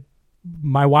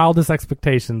my wildest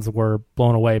expectations were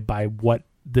blown away by what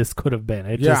this could have been.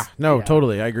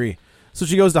 Totally, I agree. So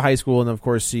she goes to high school, and of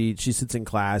course she sits in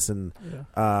class, and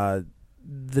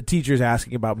the teacher's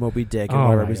asking about Moby Dick and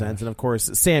what it represents, and of course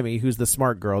Sammy, who's the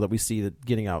smart girl that we see that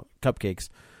getting out cupcakes,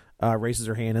 raises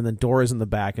her hand, and then Dora's in the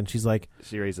back, and she's like,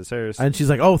 she raises hers, and she's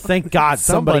like, "Oh, thank God,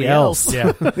 somebody else."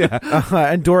 Yeah.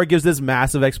 And Dora gives this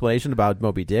massive explanation about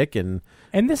Moby Dick, and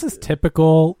this is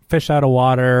typical fish out of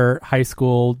water high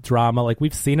school drama. Like,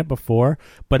 we've seen it before,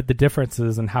 but the difference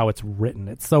is in how it's written.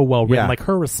 It's so well written. Yeah. Like,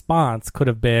 her response could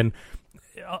have been,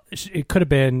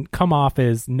 come off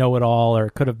as know-it-all, or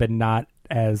it could have been not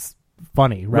as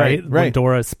funny, right? When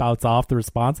Dora spouts off the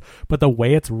response, but the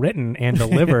way it's written and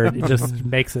delivered, it just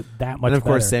makes it that much and of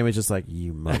course better. Sammy's just like,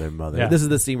 "You mother." Yeah. This is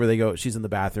the scene where she's in the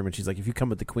bathroom, and she's like, "If you come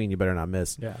with the queen, you better not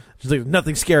miss." Yeah. She's like,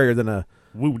 "Nothing scarier than a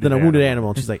wounded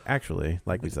animal." And she's like, "Actually,"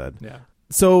 like we said. Yeah.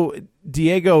 So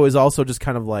Diego is also just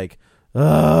kind of like,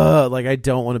 like, I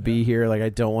don't want to be here. Like, I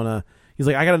don't want to. He's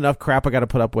like, I got enough crap I got to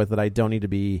put up with that I don't need to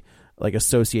be like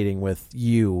associating with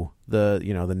you, the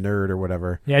nerd or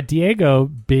whatever. Yeah, Diego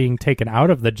being taken out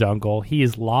of the jungle,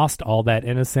 he's lost all that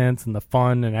innocence and the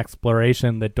fun and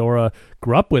exploration that Dora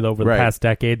grew up with over the past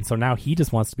decade. And so now he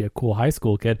just wants to be a cool high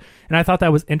school kid. And I thought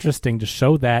that was interesting to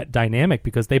show that dynamic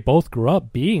because they both grew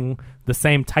up being the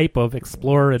same type of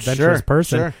explorer, adventurous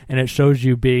person. Sure. And it shows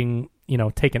you being,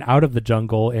 taken out of the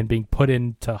jungle and being put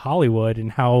into Hollywood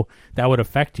and how that would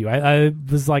affect you. I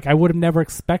was like, I would have never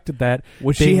expected that.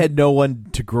 Well, she had no one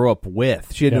to grow up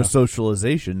with. She had no Yeah.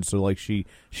 socialization, so like she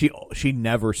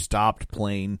never stopped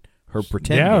playing her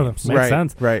pretend Yeah, games. makes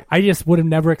sense. Right. I just would have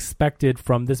never expected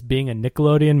from this being a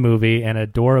Nickelodeon movie and a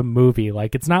Dora movie.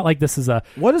 Like, it's not like this is a...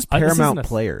 What is this Paramount isn't a-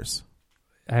 Players?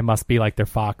 It must be like their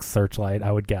Fox Searchlight,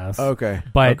 I would guess. Okay.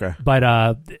 But Okay.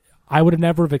 I would have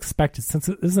never have expected, since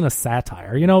it isn't a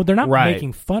satire, they're not Right.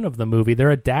 making fun of the movie.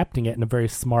 They're adapting it in a very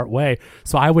smart way.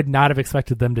 So I would not have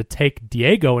expected them to take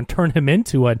Diego and turn him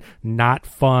into a not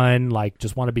fun, like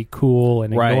just want to be cool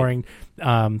and Right. ignoring.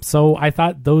 So I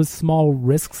thought those small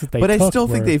risks that they But took I still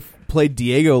think were- they've played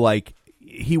Diego like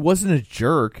he wasn't a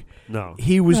jerk. No.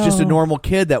 He was just a No. normal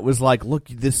kid that was like, look,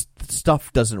 this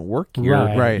stuff doesn't work here.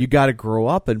 Right. You got to grow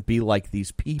up and be like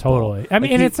these people. Totally. I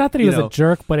mean, Like and it's not that he you was know, a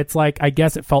jerk, but it's like, I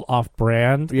guess it felt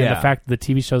off-brand. And Yeah. the fact that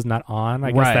the TV show's not on,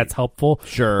 I guess Right. that's helpful.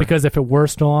 Sure. Because if it were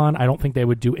still on, I don't think they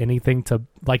would do anything to,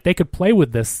 like, they could play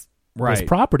with this Right.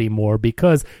 property more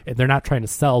because they're not trying to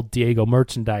sell Diego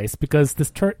merchandise because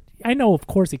I know, of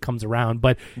course, he comes around,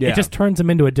 but Yeah. it just turns him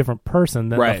into a different person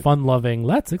than Right. the fun-loving,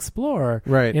 let's explore.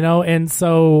 Right. You know, and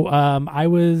so I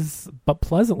was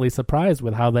pleasantly surprised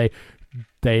with how they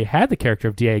had the character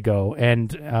of Diego,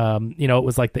 and you know, it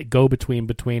was like the go-between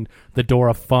between the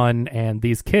Dora fun and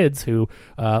these kids who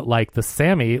like the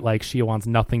Sammy, like she wants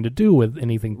nothing to do with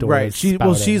anything Dora Right. is She's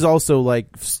spouting. also like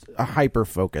hyper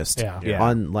focused Yeah.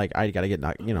 on like I gotta get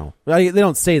you know they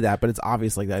don't say that, but it's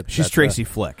obvious like that. She's that's Tracy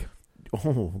Flick.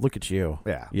 Oh, look at you.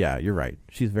 Yeah. You're right.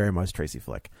 She's very much Tracy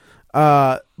Flick.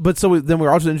 But so then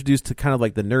we're also introduced to kind of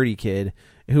like the nerdy kid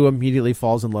who immediately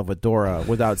falls in love with Dora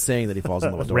without saying that he falls in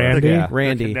love with Dora. Randy? Yeah.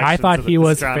 Randy. I thought he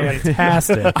was astronomy.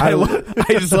 fantastic. I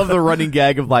just love the running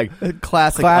gag of like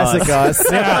classic us.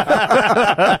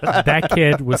 That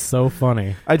kid was so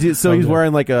funny. I do. So So he's good.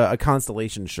 wearing like a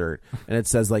constellation shirt, and it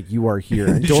says like "You are here."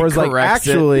 And Dora's like, corrects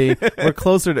it. "Actually, we're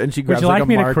closer." To, and she Would grabs you like like a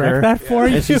me to marker, correct that for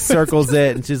you? and she circles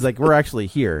it, and she's like, "We're actually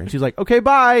here." And she's like, "Okay,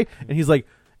 bye." And he's like,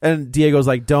 and Diego's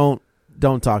like, "Don't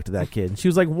talk to that kid." And she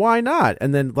was like, "Why not?"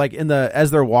 And then like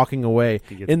as they're walking away,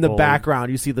 He gets in the bullied.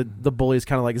 background, you see the bullies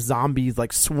kind of like zombies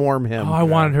like swarm him. Oh, I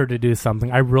wanted her to do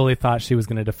something. I really thought she was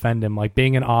going to defend him. Like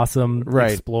being an awesome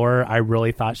Right. explorer, I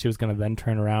really thought she was going to then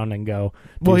turn around and go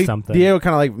well, do something. Diego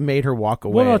kind of like made her walk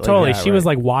away. Well, no, like, totally. yeah, She right. was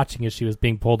like watching as she was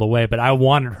being pulled away, but I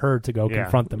wanted her to go Yeah.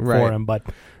 confront them Right. for him. But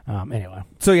anyway,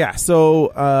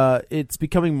 So it's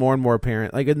becoming more and more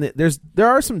apparent. Like there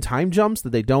are some time jumps that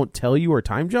they don't tell you are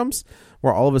time jumps,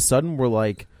 where all of a sudden we're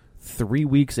like 3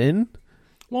 weeks in.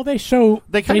 well, they show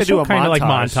They kinda do a kind of like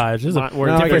montage. montages of Where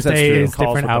No, I guess different that's true. days,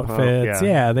 Calls different with the phone, outfits. yeah.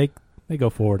 Yeah, they go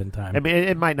forward in time. I mean,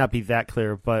 it might not be that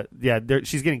clear, but yeah,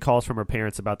 she's getting calls from her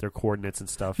parents about their coordinates and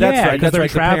stuff. Yeah, That's right. 'cause That's they're right.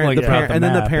 traveling The throughout parent, the and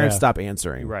then the map, parents yeah. stop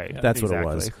answering. Right. That's what it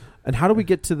Exactly. was. And how do we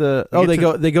get to the? They Oh, get they to-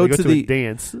 go. They go to a the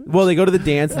dance. Well, they go to the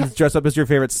dance and dress up as your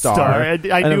favorite star.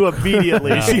 And I knew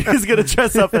immediately she was going to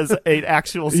dress up as an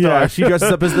actual star. Yeah, she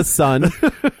dresses up as the sun.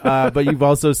 But you've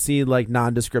also seen like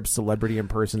nondescript celebrity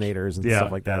impersonators and Yeah,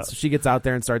 stuff like that. yeah. So she gets out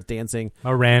there and starts dancing.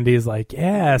 Oh, Randy's like,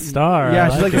 yeah, star. Yeah, I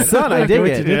she's like, the it. sun, I like dig what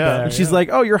it. you did Yeah. there, And she's yeah. like,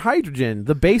 oh, you're hydrogen,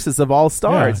 the basis of all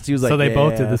stars. Yeah. She was like, so they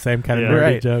both yeah. did the same kind of Yeah. nerdy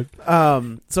Right. joke.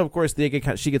 So of course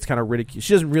she gets kind of ridiculed.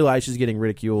 She doesn't realize she's getting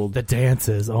ridiculed. The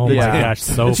dances. Oh Yeah. my gosh,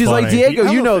 so and she's funny. like, Diego,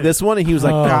 The you know elephant. this one, and he was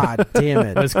like, Oh. God damn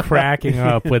it. I was cracking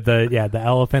up with the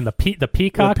elephant, the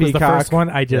peacock was the peacock. first one.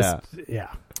 I just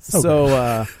so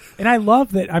So and I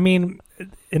love that. I mean,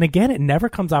 and again, it never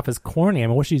comes off as corny. I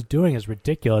mean, what she's doing is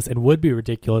ridiculous and would be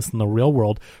ridiculous in the real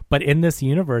world. But in this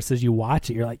universe, as you watch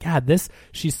it, you're like, God,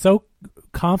 she's so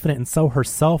confident and so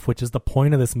herself, which is the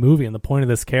point of this movie and the point of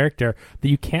this character, that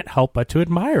you can't help but to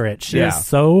admire it. She is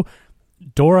so,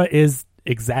 Dora is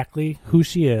exactly who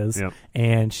she is, Yep.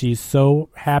 and she's so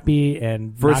happy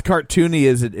and For as not- cartoony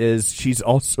as it is, she's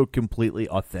also completely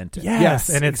authentic. Yes,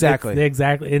 and it's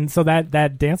exactly. And so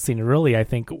that dance scene really, I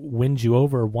think, wins you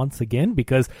over once again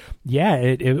because,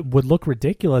 it would look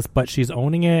ridiculous, but she's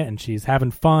owning it and she's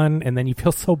having fun, and then you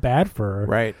feel so bad for her,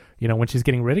 right. You know, when she's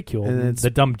getting ridiculed, And it's-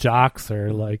 the dumb jocks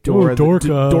are like, Dora, "Ooh,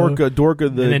 Dorka, Dorka,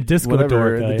 the and then Disco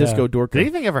whatever, Dorka, the yeah. Disco Dorka. Did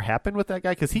anything ever happen with that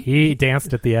guy? Because He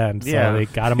danced at the end, so Yeah. they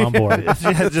got him on board.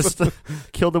 yeah, just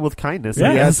killed him with kindness. Yeah.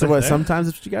 Yeah, Yes. so what, sometimes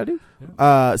that's what you gotta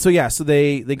do. So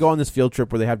they go on this field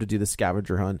trip where they have to do the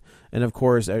scavenger hunt, and of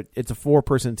course it's a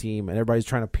 4-person team, and everybody's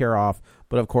trying to pair off.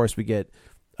 But of course we get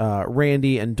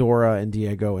Randy and Dora and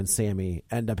Diego and Sammy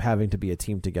end up having to be a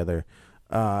team together.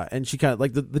 And she kind of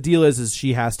like the deal is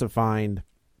she has to find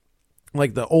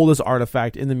like the oldest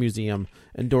artifact in the museum,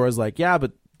 and Dora's like, yeah,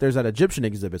 but there's that Egyptian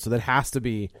exhibit, so that has to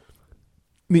be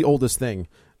the oldest thing.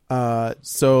 But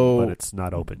it's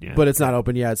not open yet. But it's not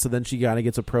open yet. So then she kind of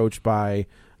gets approached by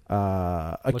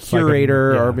a Looks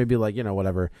curator like or maybe like,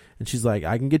 whatever. And she's like,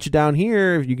 I can get you down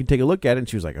here if you can take a look at it. And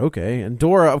she was like, okay. And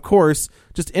Dora, of course,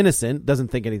 just innocent, doesn't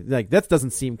think anything. Like, that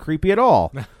doesn't seem creepy at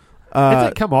all. It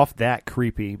didn't come off that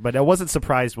creepy, but I wasn't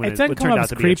surprised when It it didn't come turned off out as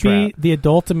to be a creepy. trap. The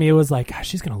adult in me was like, gosh,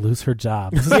 she's going to lose her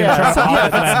job. This is gonna Yeah, drop so, off yeah,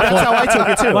 at that that's how I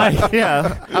took it too. Like-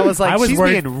 I was like, I was she's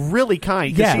worried- being really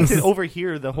kind because Yes. she could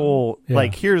overhear the whole Yeah.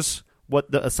 like, here's what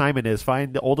the assignment is.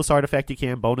 Find the oldest artifact you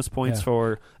can. Bonus points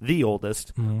for the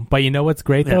oldest. But you know what's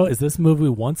great though is this movie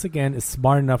once again is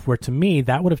smart enough where to me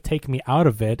that would have taken me out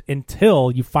of it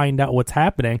until you find out what's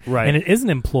happening. Right. And it is an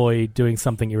employee doing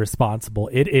something irresponsible.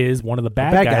 It is one of the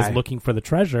bad guys guy. looking for the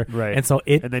treasure. Right. And so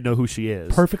and they know who she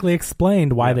is. Perfectly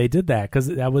explained why they did that, because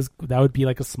that would be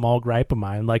like a small gripe of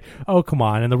mine. Like, oh come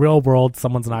on, in the real world,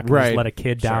 someo's not going to just let a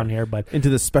kid down here, but into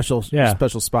this special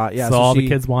spot. Yeah, so all the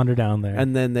kids wander down there,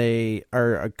 and then they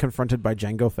are confronted by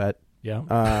Jango Fett.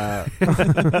 Yeah, they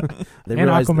and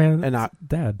Aquaman's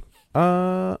dad.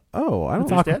 I don't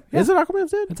think dead. Is it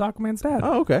Aquaman's dad? It's Aquaman's dad.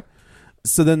 Oh, okay.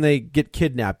 So then they get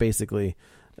kidnapped, basically.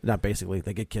 Not basically,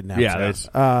 they get kidnapped. Yeah,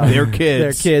 they're kids.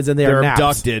 They're kids, and they're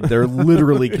abducted. They're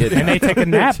literally kidnapped, and they take a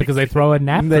nap because they throw a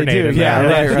nap They grenade. do, in yeah,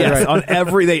 there. right. on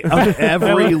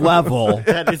every level.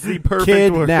 That is the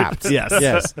perfect word. Kidnapped.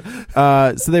 Yes.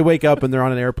 So they wake up and they're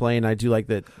on an airplane. I do like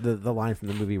the line from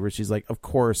the movie where she's like, "Of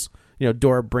course."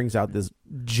 Dora brings out this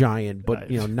giant,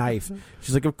 knife.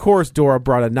 She's like, "Of course, Dora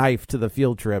brought a knife to the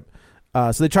field trip."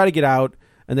 So they try to get out,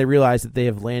 and they realize that they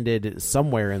have landed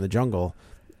somewhere in the jungle.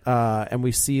 And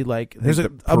we see there's a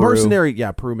mercenary,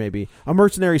 Peru maybe. A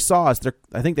mercenary saw us.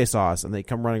 I think they saw us, and they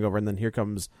come running over. And then here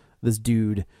comes this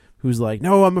dude who's like,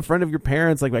 "No, I'm a friend of your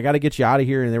parents. Like, I got to get you out of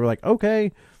here." And they were like,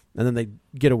 "Okay." And then they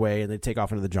get away and they take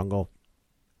off into the jungle.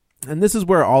 And this is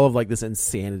where all of this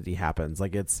insanity happens.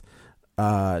 It's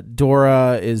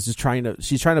Dora is just trying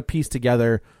to piece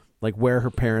together where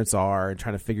her parents are and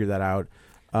trying to figure that out.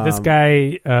 This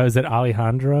guy, is it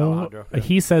Alejandro? Yeah.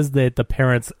 He says that the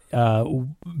parents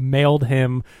mailed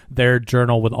him their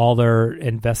journal with all their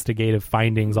investigative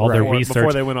findings, all their research,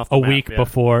 before they went off the map, week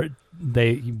before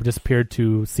they disappeared,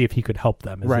 to see if he could help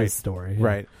them. Is his story. Yeah.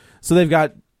 Right. So they've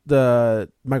got the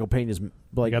Michael Pena's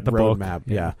got the roadmap. book.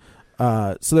 Yeah.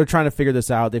 So they're trying to figure this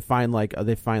out. They find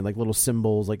little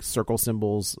symbols, circle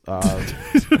symbols.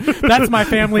 That's my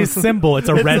family's symbol. It's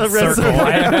a red circle.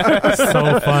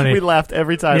 So funny. We laughed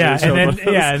every time. Yeah,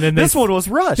 and then this one was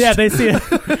rushed. Yeah, they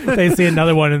see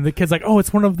another one, and the kid's like, "Oh,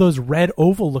 it's one of those red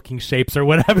oval looking shapes or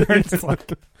whatever." And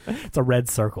it's a red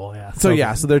circle. Yeah.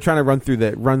 So they're trying to run through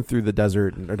the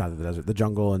desert, or not the desert, the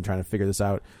jungle, and trying to figure this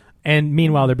out. And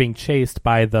meanwhile, they're being chased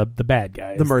by the bad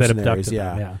guys, the mercenaries.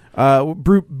 that abducted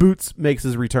them. Boots makes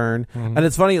his return, and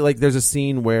it's funny. There's a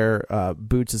scene where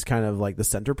Boots is kind of the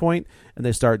center point, and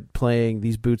they start playing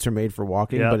 "These Boots Are Made for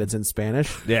Walking," but it's in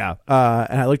Spanish. Yeah.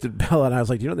 And I looked at Bella and I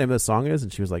was like, "Do you know what the name of the song is?"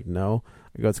 And she was like, "No."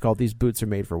 I go, "It's called These Boots Are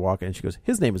Made for Walking." And she goes,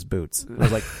 "His name is Boots." And I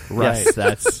was like, "Right,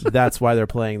 that's why they're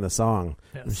playing the song."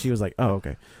 Yes. And she was like, "Oh,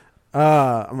 okay."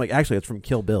 I'm like, actually, it's from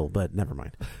Kill Bill, but never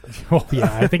mind. Well, yeah,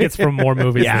 I think it's from more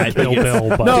movies than Kill Bill.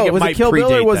 But no, was it Kill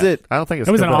Bill or was it? I don't think it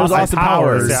was Austin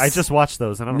Powers. Yeah, I just watched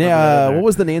those. I don't remember. What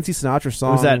was the Nancy Sinatra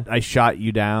song? Was that "I Shot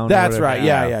You Down"? That's right.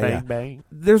 Yeah. Bang, bang.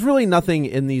 There's really nothing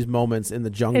in these moments in the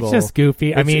jungle. It's just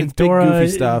goofy. It's big Dora, goofy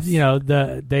stuff.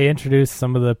 They introduced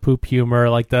some of the poop humor,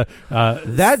 like that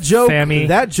joke. Sammy.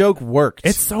 That joke worked.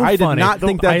 It's so I funny. did not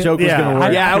think that joke was going to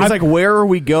work. I was like, where are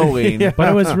we going? But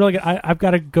it was really good. I've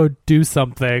got to go do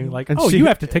something. You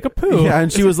have to take a poo. Yeah,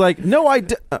 and she was like, "No, I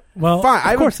well,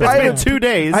 fine. Of course, it's been 2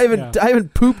 days. I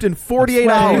haven't pooped in 48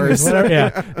 hours."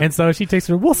 Yeah, and so she takes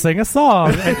her. We'll sing a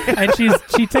song, and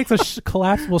she takes a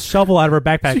collapsible shovel out of her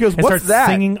backpack. She goes, and "What's starts that?"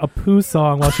 singing a poo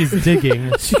song while she's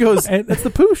digging. She goes, "It's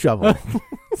the poo shovel."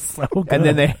 So good. And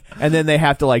then they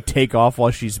have to take off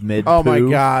while she's mid. Oh my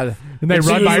god! And they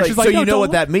run by. She's like, "So you know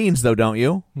what that means, though, don't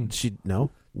you?" No.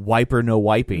 Wiper, no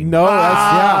wiping. No,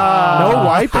 no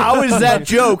wiping. How is that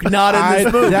joke not in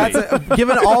this movie?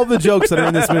 Given all the jokes that are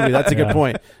in this movie, that's a good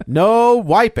point. No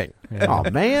wiping. Yeah. Oh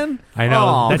man, I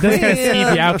know that does kind of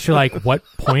skeeve you out. You're like, what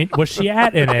point was she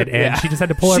at in it? And she just had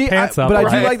to pull her pants up. But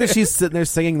I do like that she's sitting there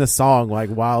singing the song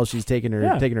while she's taking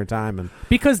her time, and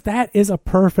because that is a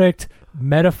perfect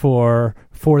metaphor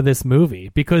for this movie.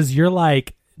 Because you're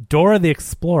like, Dora the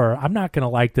Explorer, I'm not going to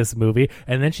like this movie.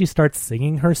 And then she starts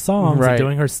singing her songs and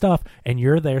doing her stuff, and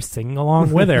you're there singing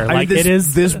along with her.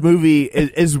 This movie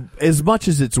is as much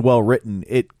as it's well written,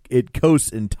 it coasts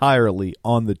entirely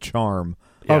on the charm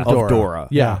of Dora.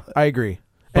 Yeah, I agree.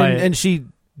 And she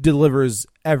delivers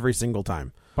every single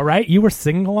time. All right, you were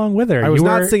singing along with her. I was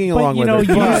not singing along with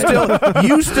her.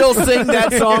 You still sing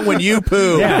that song when you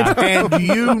poo, and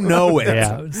you know it.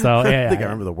 Yeah, so I think I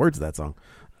remember the words of that song.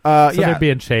 So they're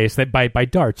being chased by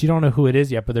darts. You don't know who it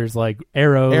is yet, but there's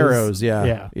arrows.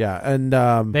 Yeah. And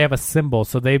they have a symbol,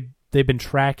 so they've been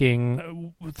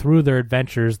tracking through their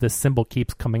adventures. This symbol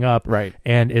keeps coming up, right?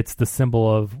 And it's the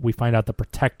symbol of, we find out, the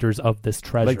protectors of this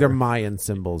treasure. Like they're Mayan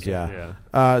symbols, yeah.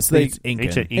 So they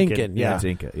Incan, yeah. it's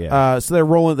Inca, yeah. So they're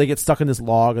rolling. They get stuck in this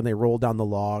log, and they roll down the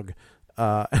log.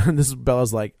 and this is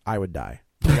Bella's like, I would die.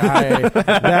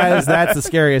 That's the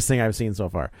scariest thing I've seen so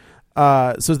far.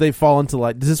 So they fall into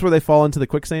is this where they fall into the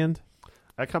quicksand?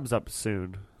 That comes up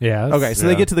soon. Yeah. Okay, so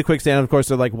they get to the quicksand. Of course,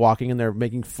 they're like walking and they're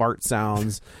making fart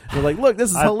sounds. They're like, "Look,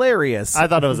 this is hilarious." I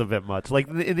thought it was a bit much. Like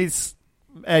in these,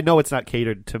 I know it's not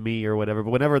catered to me or whatever, but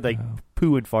whenever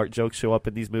poo and fart jokes show up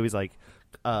in these movies, like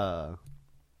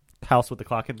House with the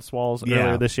Clock in the Walls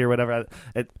earlier this year, whatever,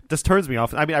 it just turns me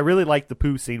off. I mean, I really liked the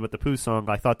poo scene with the poo song.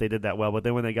 I thought they did that well, but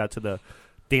then when they got to the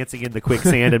dancing in the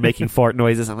quicksand and making fart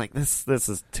noises, I'm like, this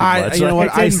is too much. You know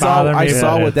what? I saw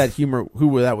Yeah. what that humor,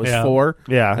 who that was for.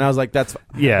 Yeah, and I was like, that's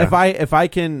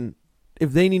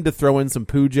if they need to throw in some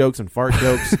poo jokes and fart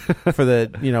jokes for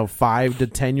the 5 to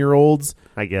 10-year-olds,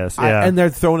 I guess, and they're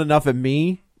throwing enough at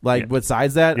me. Like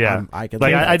besides that, I can.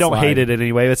 Like I don't hate it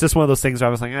anyway. It's just one of those things where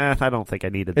I was like, I don't think I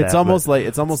needed that. It's almost like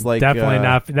definitely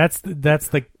not. That's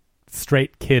the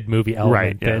straight kid movie element.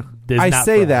 Right, yeah. That is I not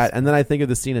say for that, us. and then I think of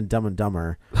the scene in Dumb and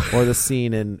Dumber or the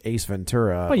scene in Ace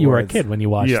Ventura. Well, you were a kid when you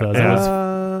watched those.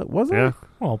 Was I? Yeah.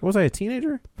 Well, was I a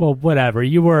teenager? Well, whatever.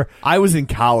 You were. I was in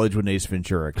college when Ace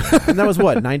Ventura came out. And that was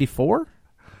what, 94?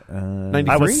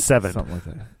 93? I was 7. Something like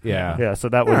that. Yeah. Yeah, so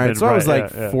that would have been so I was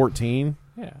right, like 14.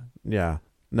 Yeah. Yeah.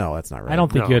 No, that's not right. I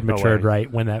don't think you had No matured way. right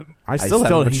when that. I still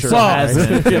haven't he matured. still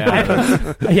hasn't.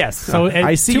 Yeah. Yes. So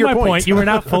I see to your my point. you were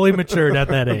not fully matured at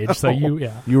that age. So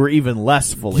You were even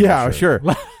less fully Yeah, mature.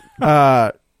 sure.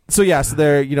 So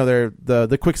they're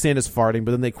the quicksand is farting,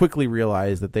 but then they quickly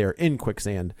realize that they are in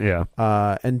quicksand. Yeah.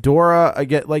 And Dora,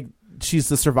 she's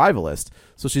the survivalist,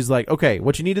 so she's like, okay,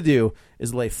 what you need to do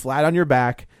is lay flat on your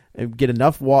back and get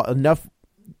enough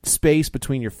space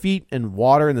between your feet and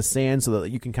water in the sand so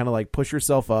that you can kind of like push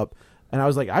yourself up. And I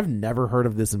was like, I've never heard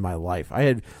of this in my life.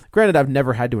 Granted, I've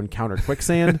never had to encounter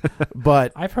quicksand,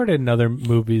 but I've heard it in other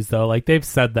movies though. Like they've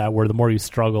said that where the more you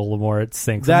struggle, the more it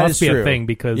sinks. That it must is be true. a thing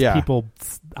because people.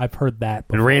 I've heard that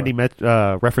before. And Randy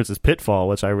references Pitfall,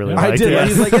 which I really I liked. did. Yeah.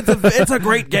 He's like, it's a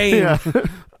great game.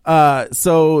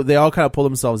 So they all kind of pull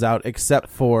themselves out, except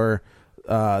for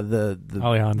the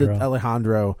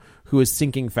Alejandro, who is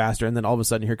sinking faster. And then all of a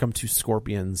sudden, here come 2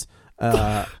 scorpions.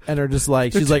 And are just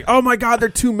like, she's like, oh my god, they're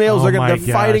 2 males. They're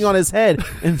fighting on his head.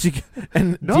 And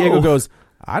Diego goes,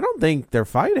 I don't think they're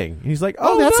fighting. And he's like,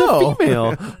 oh, that's no. a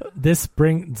female. This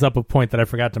brings up a point that I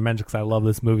forgot to mention because I love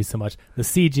this movie so much. The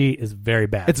CG is very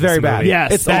bad. It's very bad.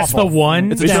 Yes, that's awful. the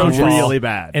one. It's downfall. really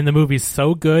bad. And the movie's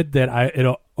so good that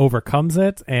it overcomes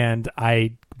it. And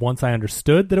once I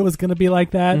understood that it was going to be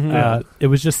like that, it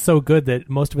was just so good that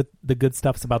most of it, the good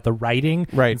stuff's about the writing,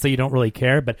 right? And so you don't really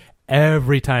care. But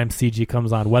every time CG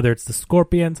comes on, whether it's the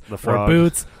scorpions or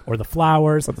Boots or the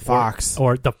flowers or the fox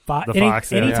or the fox,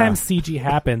 anytime CG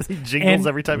happens, he jingles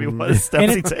every time he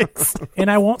steps he takes.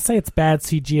 And I won't say it's bad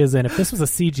CG as in if this was a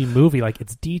CG movie, like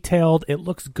it's detailed, it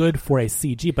looks good for a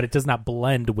CG, but it does not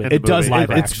blend with it does. live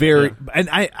It's action. very, and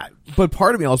but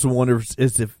part of me also wonders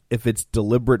is if it's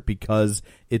deliberate because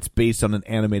it's based on an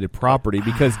animated property,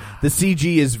 because the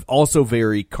CG is also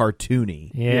very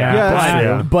cartoony.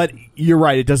 But you're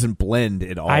right, it doesn't blend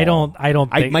at all. I don't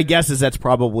think, my guess is that's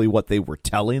probably what they were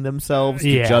telling themselves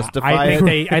to justify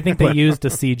it. I think they used a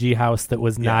CG house that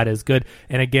was not as good.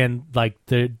 And again, like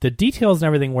the details and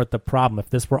everything weren't the problem. If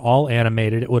this were all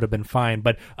animated, it would have been fine.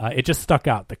 But it just stuck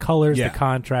out. The colors, the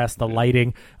contrast, the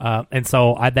lighting. And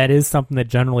so that is something that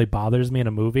generally bothers me in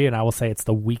a movie. And I will say it's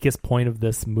the weakest point of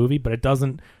this movie, but it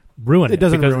doesn't ruin it. It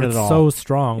doesn't because ruin it it's at all. so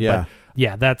strong. Yeah. But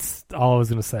yeah, that's all I was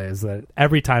going to say is that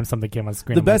every time something came on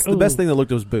screen, the best thing that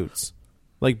looked was Boots.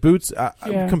 Like Boots,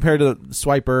 compared to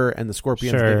Swiper and the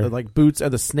Scorpions, like Boots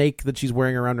and the snake that she's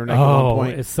wearing around her neck at one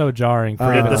point. It's so jarring. For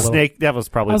the snake, that was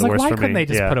probably the worst why for couldn't me.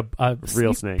 they just put a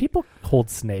real snake? People hold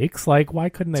snakes. Like, why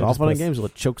couldn't they? It's all just fun put and games until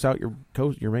it chokes out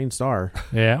your main star.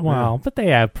 Yeah, well, but they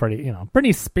have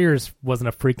Britney Spears wasn't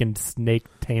a freaking snake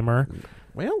tamer.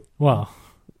 Well.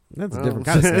 That's a different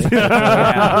kind of snake. She's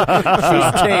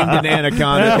tamed an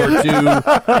anaconda or 2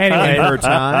 anyway, in her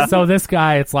time. So this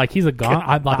guy, it's like he's a god.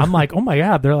 I'm like, oh my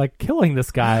god, they're like killing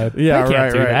this guy. Yeah, they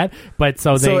can't do that. But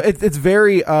so it's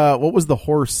very. What was the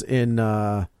horse in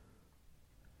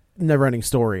Neverending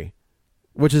Story?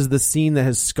 Which is the scene that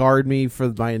has scarred me for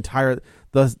my entire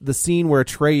the scene where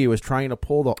Atreyu is trying to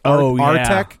pull the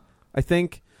Artek, I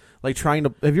think, like trying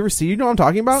to. Have you ever seen? You know what I'm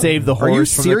talking about? Save the horse. Are you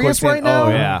from serious the right now? Oh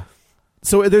yeah.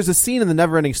 So there's a scene in the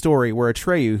Neverending Story where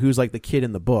Atreyu, who's like the kid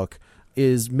in the book,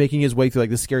 is making his way through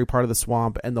like this scary part of the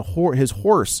swamp, and his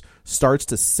horse starts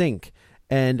to sink,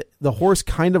 and the horse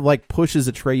kind of like pushes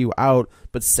Atreyu out,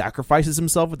 but sacrifices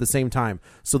himself at the same time.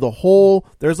 So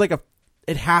there's like a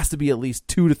it has to be at least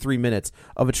 2 to 3 minutes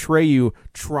of Atreyu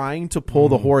trying to pull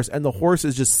the horse, and the horse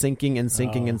is just sinking and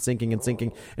sinking and sinking and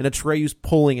sinking, and Atreyu's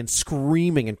pulling and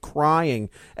screaming and crying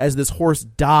as this horse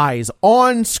dies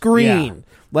on screen. Yeah.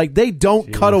 Like, they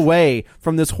don't cut away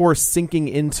from this horse sinking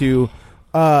into.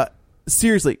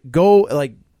 Seriously, go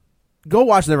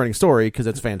watch the Neverending Story because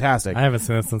it's fantastic. I haven't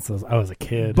seen it since I was a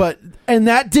kid. And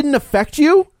that didn't affect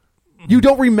you? You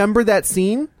don't remember that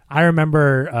scene? I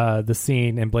remember the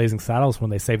scene in Blazing Saddles when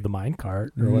they saved the mine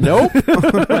cart. Or Nope.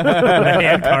 the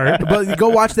hand cart. But go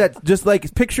watch that. Just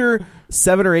like picture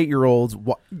 7 or 8 year olds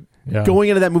going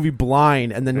into that movie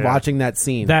blind and then watching that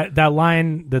scene. That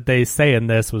line that they say in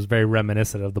this was very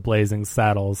reminiscent of the Blazing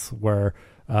Saddles, where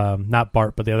not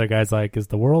Bart, but the other guy's like, "Is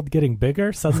the world getting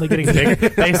bigger? Suddenly getting bigger?"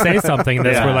 They say something in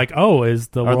this. We're like, "Oh, is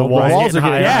the world?" The walls getting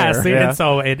are getting higher? higher. See, Yeah. and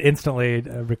so it instantly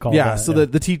recalled. Yeah. that, So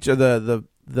the teacher, the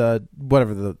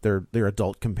whatever their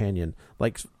adult companion,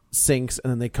 like, sinks, and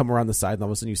then they come around the side, and all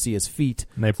of a sudden you see his feet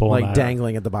And they pull him like out.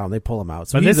 dangling at the bottom. They pull him out.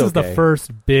 So But he's this is okay. the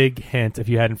first big hint, if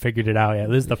you hadn't figured it out yet.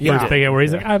 This is the first big hint where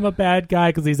he's like, "I'm a bad guy,"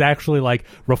 because he's actually like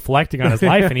reflecting on his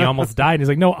life, and he almost died. And he's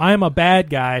like, "No, I'm a bad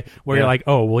guy." Where you're like,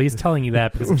 "Oh, well, he's telling you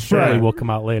that because it surely will come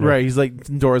out later." Right. He's like,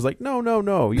 Dora's like, no,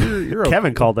 you're okay.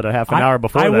 Kevin called it a half an hour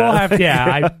before I that. will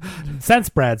have, since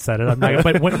Brad said it, I'm not,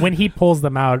 but when he pulls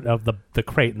them out of the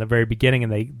crate in the very beginning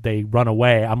and they run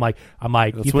away, I'm like, That's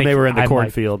you when think they were in the I'm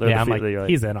cornfield. Like, or yeah, the I'm field, like, you're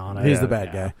he's in on it. He's the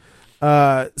bad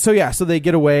guy. So they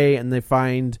get away and they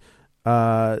find.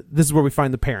 This is where we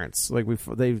find the parents. Like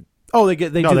they find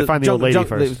the old lady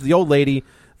first. The old lady.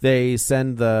 They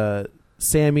send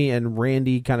Sammy and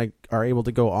Randy kind of are able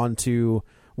to go onto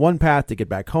one path to get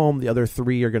back home. The other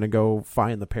 3 are going to go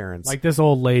find the parents. Like, this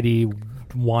old lady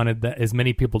wanted as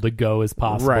many people to go as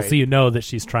possible, Right. so you know that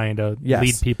she's trying to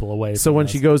lead people away. So from when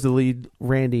this. she goes to lead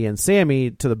Randy and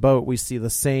Sammy to the boat, we see the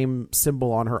same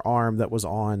symbol on her arm that was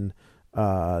on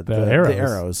the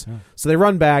arrows. Yeah. So they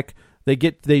run back. They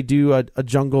do a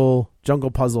jungle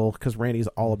puzzle because Randy's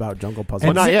all about jungle puzzles.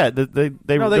 Well, not yet. They're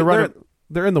running.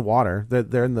 They're in the water.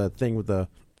 They're in the thing with the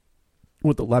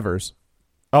levers.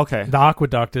 Okay. the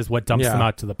aqueduct is what dumps Yeah. them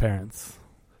out to the parents.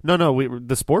 No.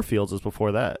 The spore fields is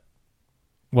before that.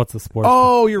 What's the sport?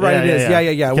 Oh, you're right. Yeah, it is. yeah.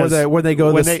 Yeah. Because Where they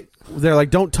go. when They're like,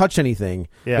 don't touch anything.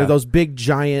 Yeah. They're those big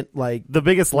giant like. The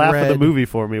biggest laugh of the red- movie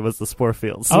for me was the spore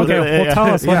fields. Okay, well, tell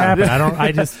us what happened.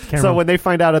 I just can't So remember. when they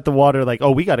find out at the water, like,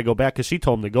 oh, we got to go back because she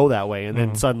told them to go that way, and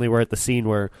then suddenly we're at the scene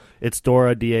where it's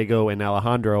Dora, Diego, and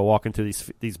Alejandro walking through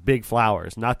these big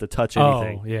flowers, not to touch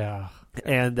anything. Oh, yeah.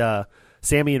 And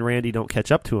Sammy and Randy don't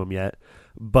catch up to him yet,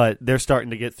 but they're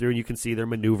starting to get through, and you can see they're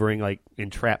maneuvering like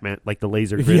entrapment, like the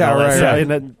laser grid. Yeah, and all that right, stuff, right.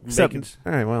 and then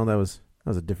All right. Well, that was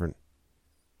a different.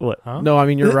 what? Huh? No, I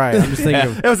mean you're right. I'm just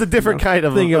thinking of. It was a different kind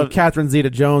of Thinking of Catherine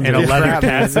Zeta-Jones In a leather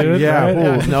catsuit, Yeah, right?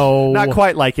 oh, no, not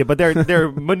quite like it, but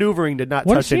they're maneuvering to not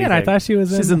What touch is she in? anything. I thought she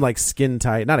was in. She's in like skin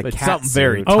tight, not a It's cat something suit.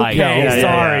 very tight. Okay, Yeah,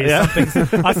 sorry. yeah.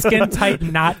 Something, a skin tight,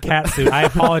 not cat suit. I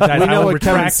apologize. We I know will what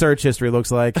Kevin's retract. search history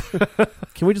looks like.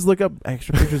 Can we just look up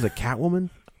extra pictures of Catwoman?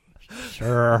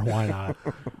 Sure, why not?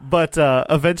 But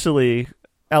eventually,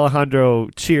 Alejandro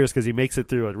cheers because he makes it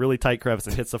through a really tight crevice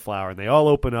and hits the flower, and they all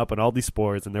open up and all these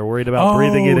spores, and they're worried about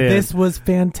breathing it in. This was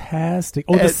fantastic.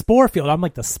 Oh, the spore field. I'm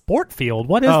like, the sport field.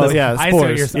 What is Oh, this? yeah, I see what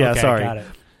spores. you're saying. Yeah, Okay, sorry. got it.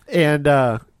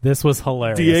 And This was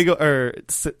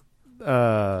hilarious.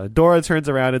 Dora turns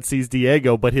around and sees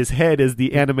Diego, but his head is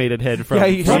the animated head from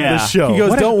the show. He goes,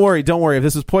 What don't worry. If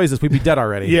this was poisonous, we'd be dead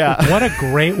already. Yeah. What a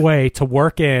great way to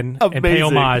work in and pay Amazing.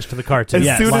 homage to the cartoon.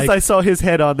 As soon as I saw his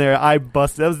head on there, I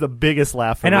busted. That was the biggest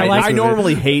laugh. For And me. I like- I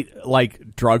normally hate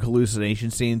like drug hallucination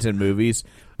scenes in movies,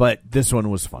 but this one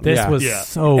was funny. This was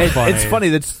so funny. It's funny.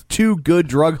 That's 2 good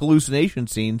drug hallucination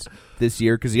scenes this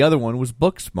year because the other one was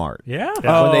Booksmart. Yeah.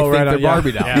 When they think they're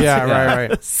Barbie dolls. Yeah,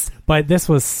 right. But this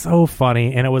was so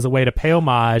funny, and it was a way to pay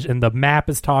homage, and the map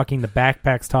is talking, the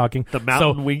backpack's talking. The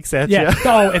mountain winks at yeah, you.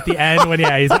 Oh, at the end, when,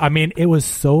 it was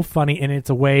so funny, and it's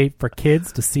a way for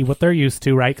kids to see what they're used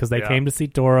to, right? Because they came to see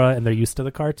Dora, and they're used to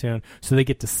the cartoon, so they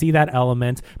get to see that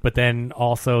element, but then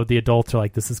also the adults are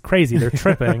like, this is crazy, they're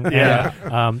tripping. Yeah.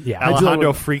 And,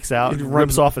 Alejandro freaks out,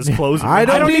 rips off his clothes. I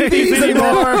don't need these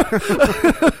anymore.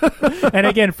 and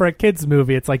again, for a kids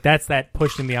movie, it's like that's that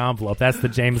pushing the envelope. That's the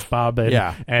James Bob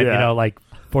and like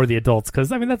for the adults, because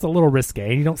that's a little risque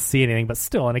and you don't see anything, but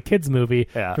still in a kids movie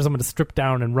for someone to strip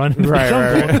down and run into the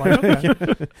jungle. It's like,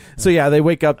 okay. So they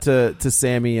wake up to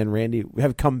Sammy and Randy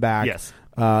have come back. Yes.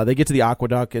 They get to the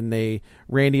aqueduct, and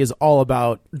Randy is all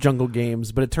about jungle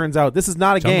games, but it turns out this is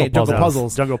not a game. Jungle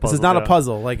puzzles. This is not a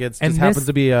puzzle. Like it just happens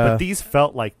to be. But these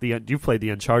felt like you played the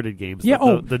Uncharted games. Yeah.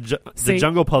 The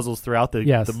jungle puzzles throughout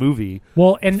the movie.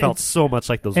 Well, and felt so much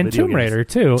like those. And video Tomb Raider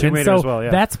games. too. Tomb Raider as well.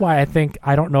 Yeah. That's why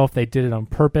I don't know if they did it on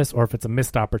purpose or if it's a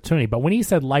missed opportunity. But when he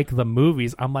said like the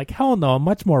movies, I'm like, hell no.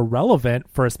 Much more relevant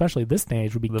for especially this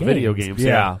stage would be the games. video games.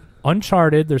 Yeah.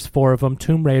 Uncharted, there's 4 of them.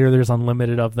 Tomb Raider, there's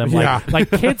unlimited of them.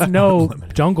 Like kids know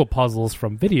jungle puzzles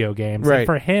from video games. Right. And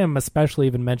for him, especially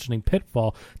even mentioning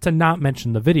Pitfall, to not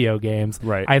mention the video games,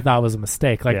 I thought was a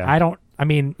mistake. Like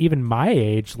even my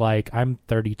age, like I'm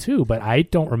 32, but I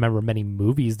don't remember many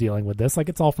movies dealing with this. Like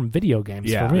it's all from video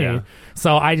games for me. Yeah.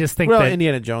 So I just think that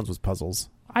Indiana Jones was puzzles.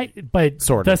 But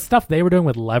sort the of. stuff they were doing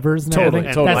with levers and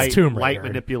everything, that's Tomb Raider. Light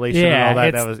manipulation and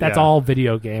all that. That's all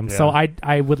video games. Yeah. So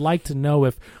I would like to know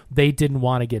if they didn't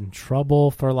want to get in trouble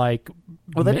for like...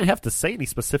 Well, they didn't have to say any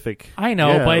specific... I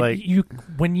know, but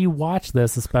when you watch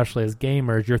this, especially as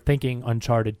gamers, you're thinking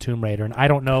Uncharted, Tomb Raider, and I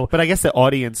don't know... But I guess the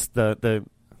audience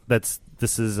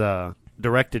this is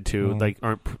directed to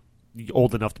aren't...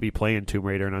 old enough to be playing Tomb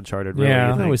Raider and Uncharted. Really,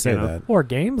 I always say that. Or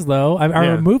games, though.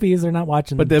 Our movies, they're not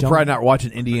watching. But they're probably not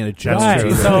watching Indiana Jones.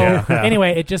 Right. So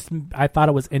anyway, I thought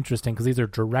it was interesting because these are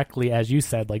directly, as you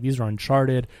said, like these are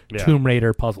Uncharted, Tomb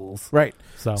Raider puzzles. Right.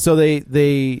 So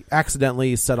they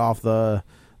accidentally set off the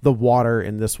water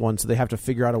in this one, so they have to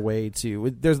figure out a way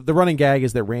to. There's the running gag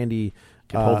is that Randy.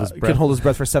 Can hold his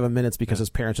breath for 7 minutes because his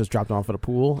parents just dropped him off at a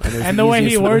pool. And the way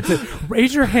he words it,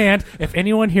 raise your hand if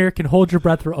anyone here can hold your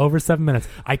breath for over 7 minutes.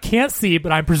 I can't see,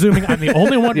 but I'm presuming I'm the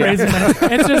only one raising my hand.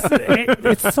 It's just,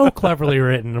 it's so cleverly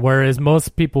written, whereas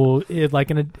most people,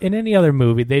 like in any other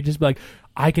movie, they just be like,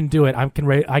 I can do it.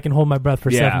 I can hold my breath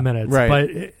for 7 minutes. Right.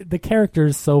 But the character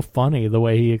is so funny, the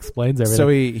way he explains everything. So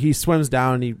he swims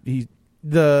down,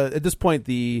 at this point,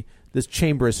 this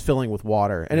chamber is filling with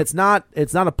water, and it's not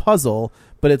a puzzle,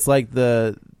 but it's like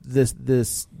the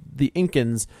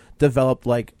Incans developed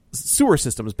like sewer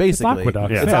systems basically. It's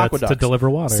aqueducts to deliver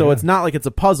water. So it's not like it's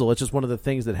a puzzle; it's just one of the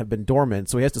things that have been dormant.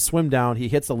 So he has to swim down. He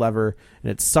hits the lever,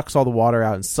 and it sucks all the water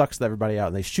out and sucks everybody out.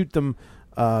 And they shoot them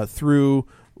through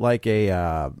like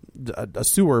a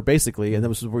sewer basically, and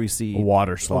this is where we see a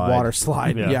water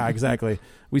slide. Yeah, exactly.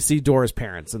 We see Dora's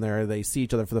parents, and they see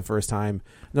each other for the first time.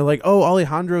 And they're like, "Oh,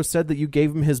 Alejandro said that you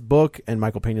gave him his book," and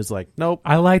Michael Peña's like, "Nope."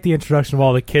 I like the introduction of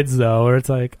all the kids though, where it's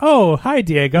like, "Oh, hi,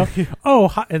 Diego." Oh,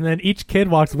 hi. And then each kid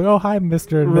walks away. "Oh, hi,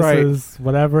 Mr. and Mrs.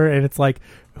 Whatever," and it's like,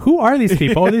 who are these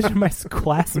people? Oh, these are my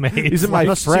classmates. These are my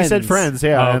friends. She said friends,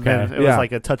 yeah. Oh, okay. And it was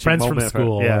like a touching friends moment. from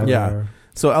school. Yeah.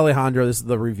 So Alejandro, this is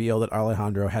the reveal that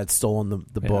Alejandro had stolen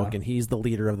the book, and he's the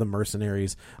leader of the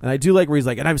mercenaries. And I do like where he's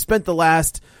like, and I've spent the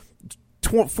last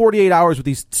 48 hours with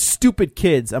these stupid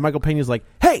kids. And Michael Peña's like,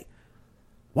 hey,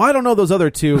 well, I don't know those other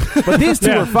two, but these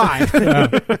two are fine.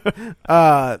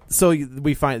 So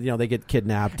we find, they get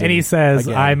kidnapped. And he says,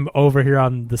 again, I'm over here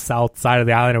on the south side of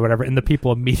the island or whatever, and the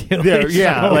people immediately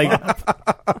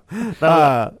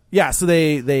so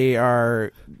they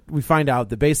are... We find out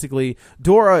that basically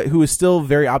Dora, who is still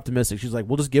very optimistic, she's like,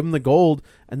 we'll just give them the gold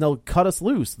and they'll cut us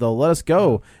loose. They'll let us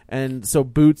go. And so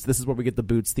Boots, this is where we get the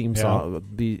Boots theme song.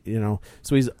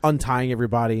 So he's untying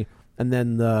everybody. And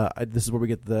then this is where we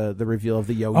get the reveal of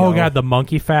the yo-yo. Oh, God, the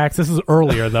monkey facts. This is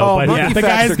earlier, though. But the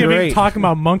guy's talking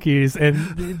about monkeys, and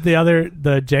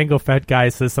the Jango Fett guy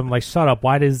says something like, shut up.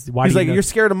 He's like, you're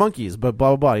scared of monkeys, but blah,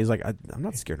 blah, blah. He's like, I'm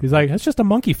not scared of He's monkeys. like, it's just a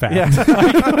monkey fact. Yeah.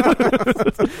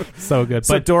 So good.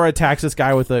 So Dora attacks this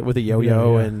guy with a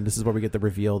yo-yo, and this is where we get the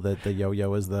reveal that the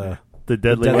yo-yo is the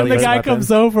deadly weapon. And the guy comes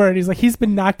over, and he's like, he's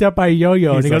been knocked out by a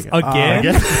yo-yo. And he goes, again?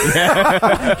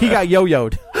 He got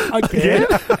yo-yoed. Again?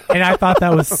 And I thought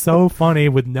that was so funny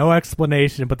with no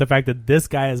explanation, but the fact that this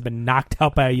guy has been knocked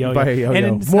out by a yo-yo.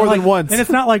 And more than once. And it's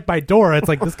not like by Dora. It's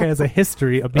like this guy has a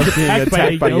history of being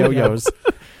attacked by yo-yos.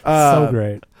 So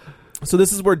great. So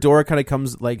this is where Dora kind of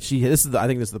comes, like, I think this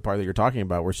is the part that you're talking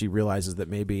about, where she realizes that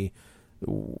maybe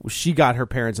she got her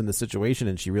parents in this situation,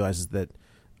 and she realizes that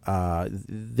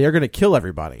they're going to kill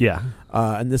everybody. Yeah.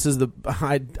 And this is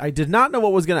I did not know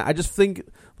what was going to, I just think,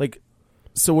 like,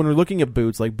 so when we're looking at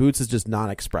Boots, like, Boots is just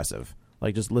non-expressive.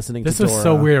 Like, just listening to Dora. This was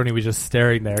so weird when he was just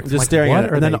staring there. Just staring at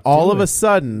her. And then all of a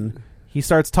sudden, he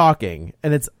starts talking,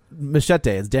 and it's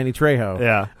Machete. It's Danny Trejo.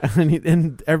 Yeah.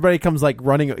 And everybody comes, like,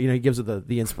 running, he gives it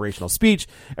the inspirational speech.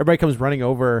 Everybody comes running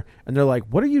over, and they're like,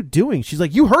 what are you doing? She's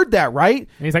like, you heard that, right?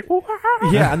 And he's like,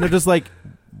 yeah. And they're just like,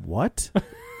 what?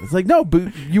 It's like, no,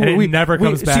 we never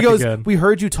comes back. She goes, again. We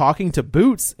heard you talking to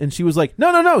Boots, and she was like,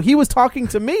 no, he was talking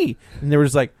to me. And they were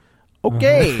just like,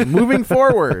 Okay, moving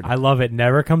forward. I love it.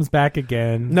 Never comes back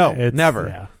again. No, It's- never.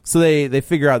 yeah. So they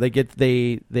figure out they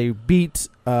beat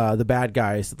the bad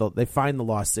guys. They find the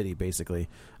lost city basically.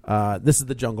 This is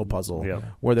the jungle puzzle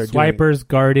where they're Swiper's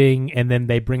guarding, and then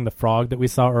they bring the frog that we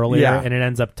saw earlier, Yeah. and it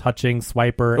ends up touching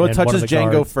Swiper. Well, and it one of touches the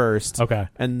Django guards. first. Okay.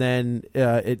 And then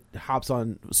it hops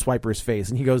on Swiper's face,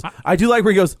 and he goes, I do like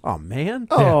where he goes, oh, man.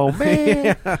 Oh,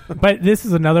 man. But this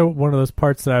is another one of those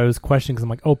parts that I was questioning because I'm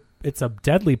like, oh, it's a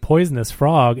deadly poisonous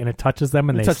frog, and it touches them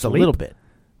and It they touched sleep. a little bit.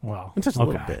 Well, It touched a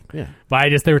little bit, yeah. But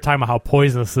they were talking about how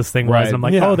poisonous this thing was, Right. and I'm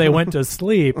like, Yeah. oh, they went to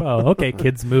sleep. Oh, okay,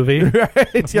 kids movie.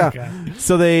 Right, yeah. Okay.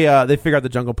 So they figure out the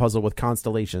jungle puzzle with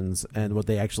constellations and what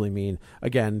they actually mean.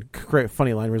 Again,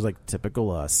 funny line where it's like, typical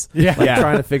us. Yeah. Like,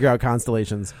 trying to figure out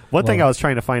constellations. One thing I was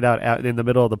trying to find out in the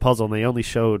middle of the puzzle, and they only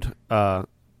showed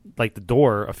like the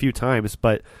door a few times,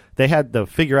 but they had to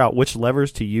figure out which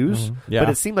levers to use. Yeah. But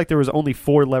it seemed like there was only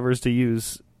 4 levers to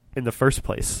use in the first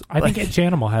place. I think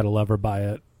Janimal had a lever by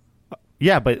it.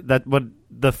 Yeah, but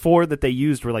the 4 that they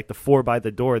used were like the 4 by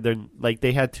the door. Then like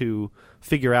they had to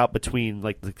figure out between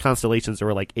like the constellations. There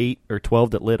were like 8 or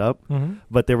 12 that lit up,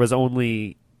 but there was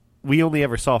we only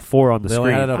ever saw 4 on the They only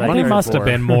screen. had enough I think money it must for have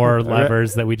been more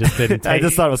levers that we just didn't take. I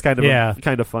just thought it was kind of Yeah.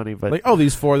 funny, but Like, oh,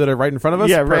 these 4 that are right in front of us?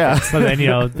 yeah, Perfect. But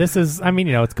then, this is,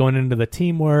 it's going into the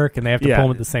teamwork, and they have to Yeah. pull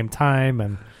them at the same time,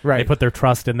 and Right. they put their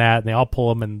trust in that, and they all pull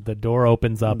them, and the door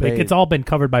opens up. It's all been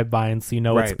covered by vines, so it's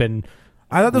Right. been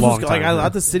I thought this long was like time. I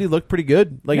thought the city looked pretty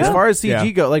good. Like as Yeah. far as CG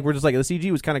Yeah. go, like we're just like the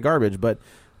CG was kind of garbage, but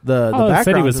the the background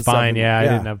city was fine. Yeah, I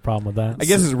didn't have a problem with that. I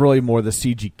guess it's really more the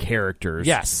CG characters.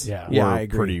 Yes. Yeah. Yeah, were I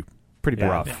agree. pretty Yeah.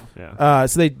 rough. Yeah.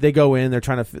 So they go in. They're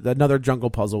trying to another jungle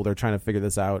puzzle. They're trying to figure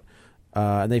this out,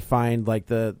 and they find like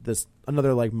this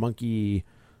another like monkey,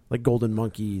 like golden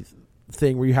monkey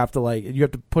thing where you have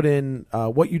to put in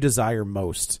what you desire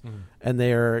most, and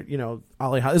they're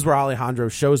this is where Alejandro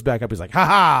shows back up. He's like, ha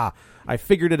ha, I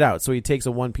figured it out. So he takes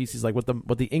a one piece. He's like, what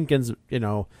the Incans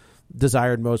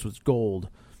desired most was gold.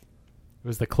 It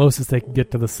was the closest they could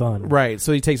get to the sun. Right.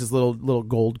 So he takes this little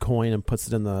gold coin and puts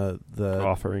it in the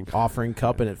offering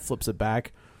cup, and it flips it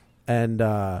back, and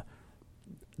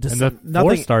And the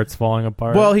floor starts falling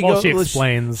apart. Well, she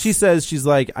explains. She says, she's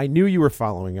like, I knew you were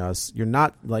following us. You're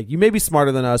not, like, you may be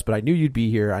smarter than us, but I knew you'd be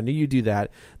here. I knew you'd do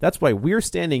that. That's why we're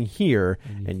standing here,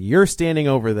 and you're standing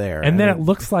over there. And then it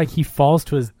looks like he falls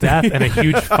to his death in a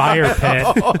huge fire pit.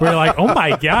 We're like, oh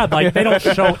my god! Like they don't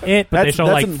show it, but they show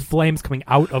like flames coming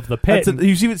out of the pit.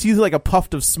 You see like a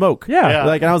puff of smoke. Yeah.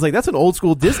 Like, and I was like, that's an old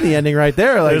school Disney ending right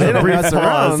there. Like, There's they a don't brief mess pause,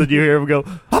 around. and you hear him go,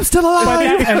 I'm still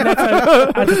alive.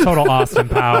 That's a total Austin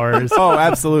Powers. Oh,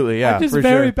 absolutely, yeah, I'm just for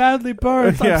very sure. badly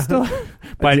burned. Yeah. I'm still,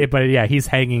 but yeah, he's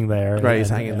hanging there. Right, he's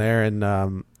hanging there,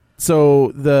 and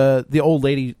so the old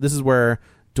lady. This is where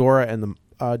Dora and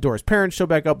Dora's parents show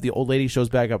back up. The old lady shows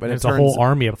back up, and There's it turns, a whole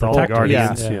army of protectors.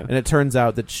 Yeah. Yeah. And it turns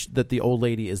out that the old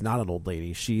lady is not an old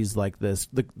lady. She's like the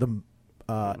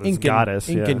Incan goddess,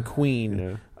 Incan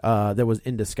queen that was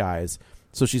in disguise.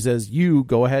 So she says, "You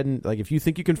go ahead and like if you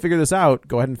think you can figure this out,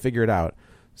 go ahead and figure it out."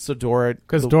 So Dora,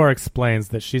 because Dora explains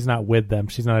that she's not with them.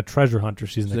 She's not a treasure hunter.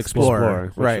 She's an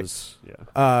explorer. Right.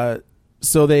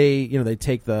 So they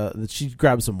take she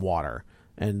grabs some water,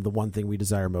 and the one thing we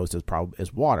desire most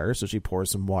is water. So she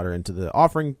pours some water into the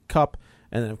offering cup,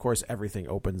 and then of course everything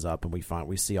opens up, and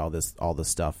we see all this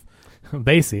stuff.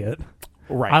 They see it.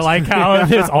 Right. I like how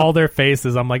it's all their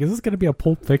faces. I'm like, is this going to be a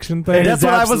Pulp Fiction thing? That's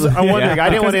what I was wondering. I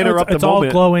didn't want to interrupt it's the moment.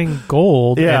 all glowing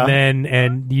gold, Yeah.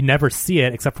 and you never see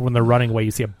it except for when they're running away.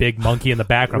 You see a big monkey in the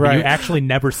background, but you actually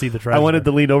never see the treasure. I wanted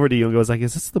to lean over to you and go, like,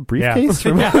 is this the briefcase?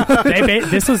 Yeah.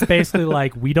 This was basically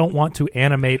like, we don't want to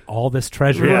animate all this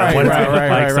treasure. Right, What does it look right,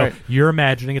 like? right, So right. you're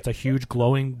imagining it's a huge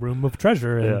glowing room of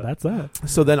treasure, and that's that.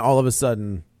 So then all of a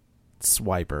sudden,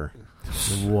 Swiper.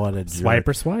 What a jerk.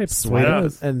 Swiper swipes.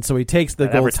 Swipe. And so he takes the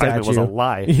That gold advertisement statue. was a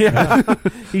lie. Yeah.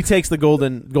 He takes the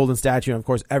golden statue, and of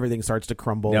course everything starts to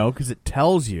crumble. No, because it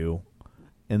tells you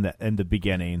in the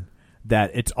beginning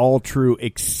that it's all true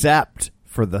except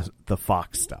for the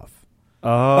fox stuff.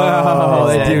 Oh,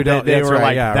 they do. They That's were right,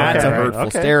 like, yeah, that's right, a right. hurtful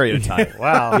Okay. stereotype.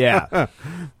 Wow.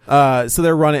 Yeah. So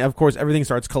they're running. Of course, everything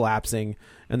starts collapsing,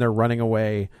 and they're running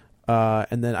away.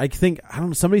 And then I don't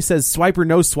know. Somebody says, "Swiper,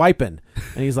 no swiping,"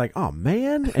 and he's like, "Oh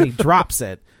man!" And he drops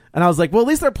it. And I was like, well, at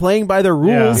least they're playing by their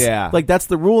rules. Yeah. Like, that's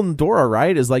the rule in Dora,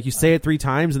 right? Is like you say it 3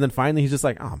 times, and then finally he's just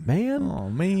like, oh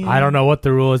man. I don't know what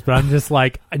the rule is, but I'm just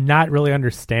like not really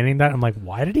understanding that. I'm like,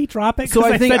 why did he drop it? So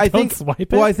 'Cause I think said, don't swipe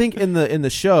it. Well, I think in the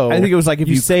show, I think it was like if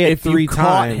you say it if you 3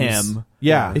 caught times, him,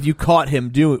 yeah. If you caught him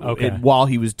doing Okay. it while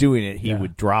he was doing it, he Yeah.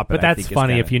 would drop it. But I that's think is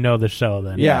funny kinda- if you know the show.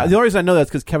 Then Yeah, the only reason I know that's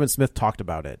because Kevin Smith talked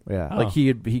about it. Yeah. Like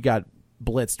he got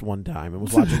blitzed one time and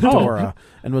was watching Dora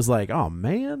and was like, "Oh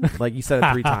man!" Like you said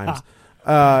it 3 times.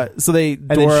 So then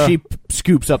she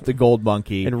scoops up the gold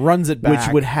monkey and runs it back,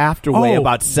 which would have to weigh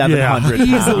about 700 pounds.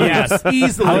 Easily. Yes,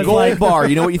 easily. A gold bar,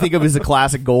 you know what you think of as a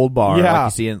classic gold bar? Yeah. Like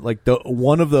you see in, like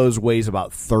one of those weighs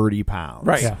about 30 pounds.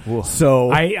 Right. Yeah. So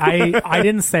I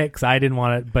didn't say it because I didn't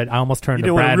want it, but I almost turned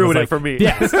to Brad. You didn't want to ruin and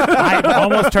was it for me. Yes, I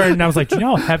almost turned and I was like, do you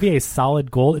know how heavy a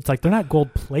solid gold? It's like they're not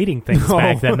gold plating things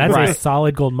back then. That's a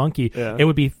solid gold monkey. Yeah. It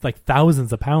would be like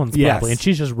thousands of pounds probably, and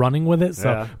she's just running with it.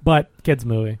 So, but kids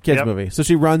movie. movie. So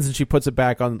she runs and she puts it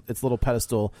back on its little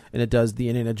pedestal, and it does the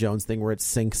Indiana Jones thing where it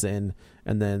sinks in,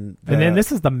 and then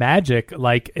this is the magic.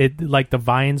 Like the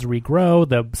vines regrow,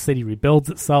 the city rebuilds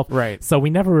itself. Right. So we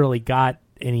never really got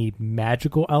any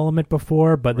magical element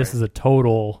before, but this is a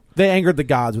total. They angered the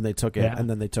gods when they took it, and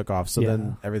then they took off. So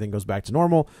then everything goes back to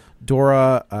normal.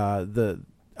 Dora, the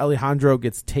Alejandro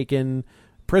gets taken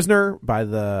prisoner by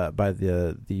the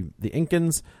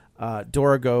Incans.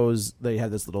 Dora goes. They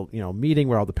have this little meeting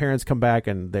where all the parents come back,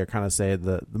 and they're kind of say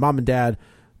the mom and dad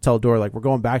tell Dora like, we're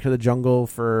going back to the jungle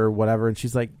for whatever, and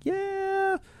she's like,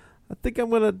 yeah, I think I'm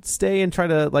gonna stay and try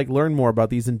to like learn more about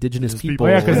these indigenous people.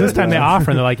 Yeah, because this time they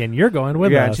offer and they're like, and you're going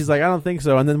with us. And she's like, I don't think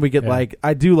so. And then we get like,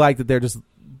 I do like that they're just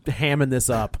hamming this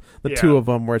up, the two of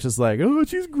them, where it's just like, oh,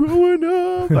 she's growing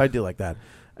up. I do like that.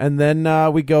 And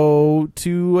then we go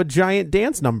to a giant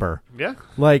dance number. Yeah.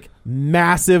 Like,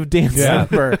 massive dance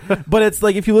number. But it's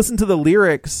like, if you listen to the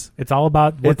lyrics... It's all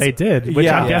about what they did, which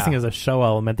I'm guessing is a show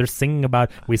element. They're singing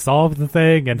about, we solved the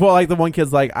thing. And well, like, the one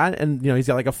kid's like, he's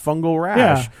got like a fungal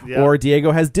rash. Yeah. Or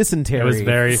Diego has dysentery. It was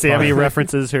very Sammy funny.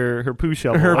 references her poo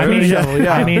shovel.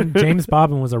 I mean, James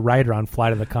Bobbin was a writer on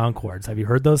Flight of the Conchords. Have you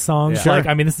heard those songs? Yeah. Sure. Like,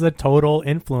 I mean, this is a total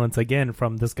influence, again,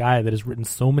 from this guy that has written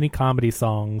so many comedy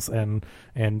songs and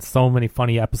so many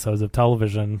funny episodes of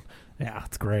television. Yeah,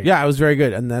 it's great. Yeah, it was very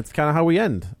good, and that's kind of how we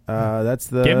end. That's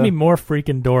the give me more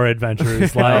freaking Dora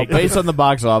adventures. Like based on the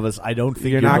box office, I don't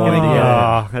think you're not going to get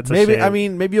it. That's a maybe shame. I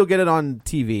mean, maybe you'll get it on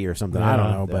TV or something. I don't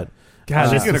know, but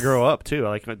God, she's going to grow up too.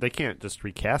 Like they can't just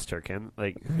recast her, can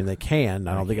like? I mean, they can.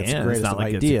 I don't think it's the It's greatest not of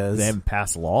like ideas. they haven't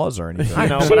passed laws or anything. I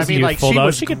know, She's but I mean, like youthful, she though.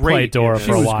 was She could great. play Dora She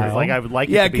for a was while. great. Like I would like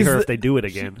it to be her if they do it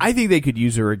again. I think they could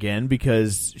use her again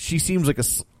because she seems like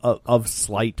of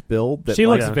slight build. That she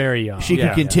like, looks very young. She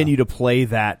could continue to play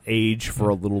that age for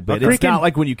a little bit. But It's not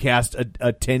like when you cast a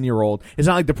 10-year-old. It's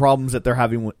not like the problems that they're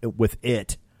having with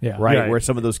it. Yeah. Right, where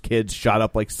some of those kids shot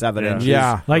up like 7 inches.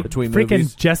 Like between freaking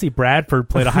movies. Jesse Bradford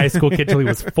played a high school kid till he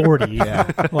was 40.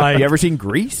 Like, you ever seen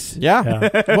Grease? Yeah.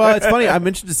 Well, it's funny. I'm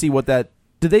interested to see what that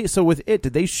did they. So with it,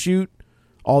 did they shoot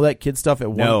all that kid stuff at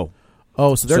one? No.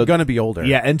 Oh, so they're going to be older.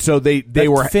 Yeah, and so they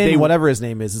were Finn, whatever his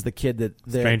name is the kid that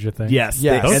Stranger Things. Yes,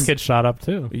 yeah. Those kids shot up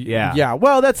too. Yeah, yeah.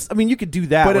 Well, that's. I mean, you could do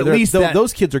that, but at least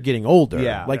those kids are getting older.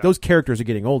 Yeah, like those characters are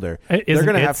getting older. They're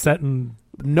going to have set in.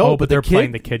 No, but they're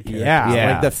playing the kid character.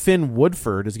 Yeah, like the Finn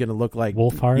Woodford is going to look like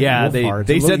Wolfhard. Yeah, Wolfhard.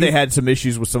 they said they had some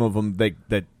issues with some of them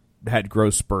that had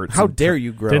growth spurts. How dare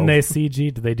you grow? Didn't they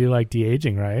CG? Did they do like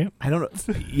de-aging, right? I don't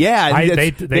know. Yeah,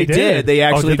 they did. They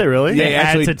actually did they really? They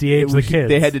had to de-age the kids.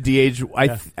 They had to de-age.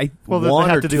 Well, they one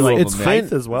have or to do two like of it's them.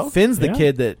 Finn as well. Finn's the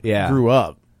kid that grew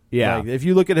up. Yeah. Like, if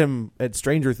you look at him at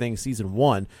Stranger Things season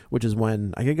 1, which is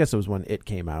when I guess it was when it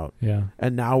came out. Yeah.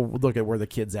 And now look at where the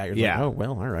kid's at. You're like, oh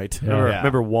well, all right.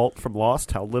 Remember Walt from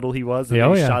Lost? How little he was,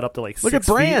 and he shot up to like look 6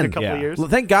 at Bran feet in a couple of years. Well,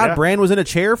 thank God Bran was in a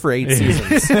chair for 8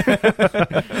 seasons.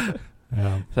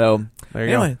 So there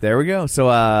you go. There we go. So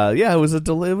it was a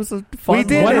fun. We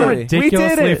did What a it.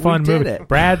 ridiculously fun movie.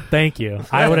 Brad, thank you.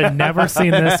 I would have never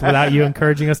seen this without you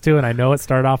encouraging us to, and I know it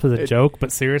started off as a joke,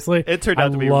 but seriously, it turned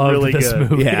out to be loved really this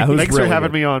good. movie. Yeah, it was thanks really for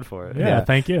having good. me on for it. Yeah,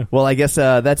 thank you. Well, I guess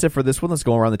that's it for this one. Let's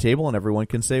go around the table, and everyone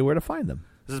can say where to find them.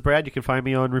 This is Brad. You can find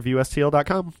me on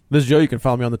reviewstl.com. This is Joe. You can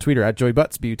follow me on the Twitter at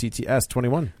JoeyButts,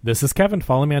 BUTTS21. This is Kevin.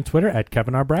 Follow me on Twitter at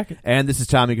Kevin R. Brackett. And this is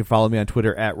Tom. You can follow me on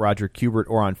Twitter at Roger Kubert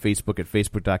or on Facebook at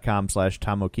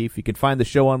Facebook.com/Tom O'Keefe. You can find the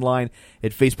show online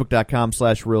at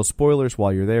Facebook.com/Real Spoilers.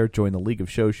 While you're there, join the League of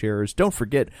Show Sharers. Don't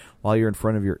forget, while you're in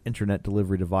front of your internet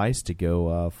delivery device, to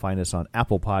go find us on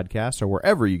Apple Podcasts or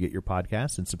wherever you get your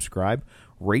podcasts and subscribe,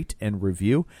 rate, and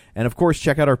review. And, of course,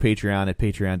 check out our Patreon at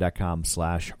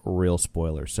patreon.com/Real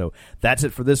Spoilers. So that's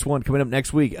it for this one. Coming up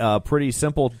next week, pretty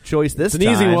simple choice this time. It's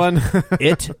an easy one.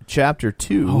 It Chapter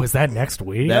 2. Oh, is that next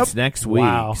week? That's next week.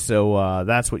 Wow. So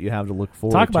that's what you have to look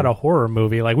forward to. Talk about a horror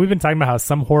movie. Like, we've been talking about how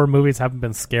some horror movies haven't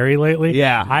been scary lately.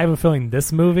 Yeah. I have a feeling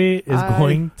this movie is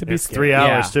going to be It's scary. 3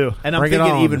 hours, too. And I'm Bring it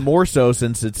thinking on. even more so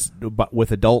since it's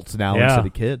with adults now Yeah. instead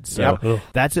of kids. So Yep.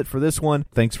 that's it for this one.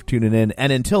 Thanks for tuning in.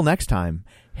 And until next time,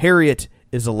 Harriet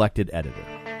is elected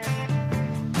editor.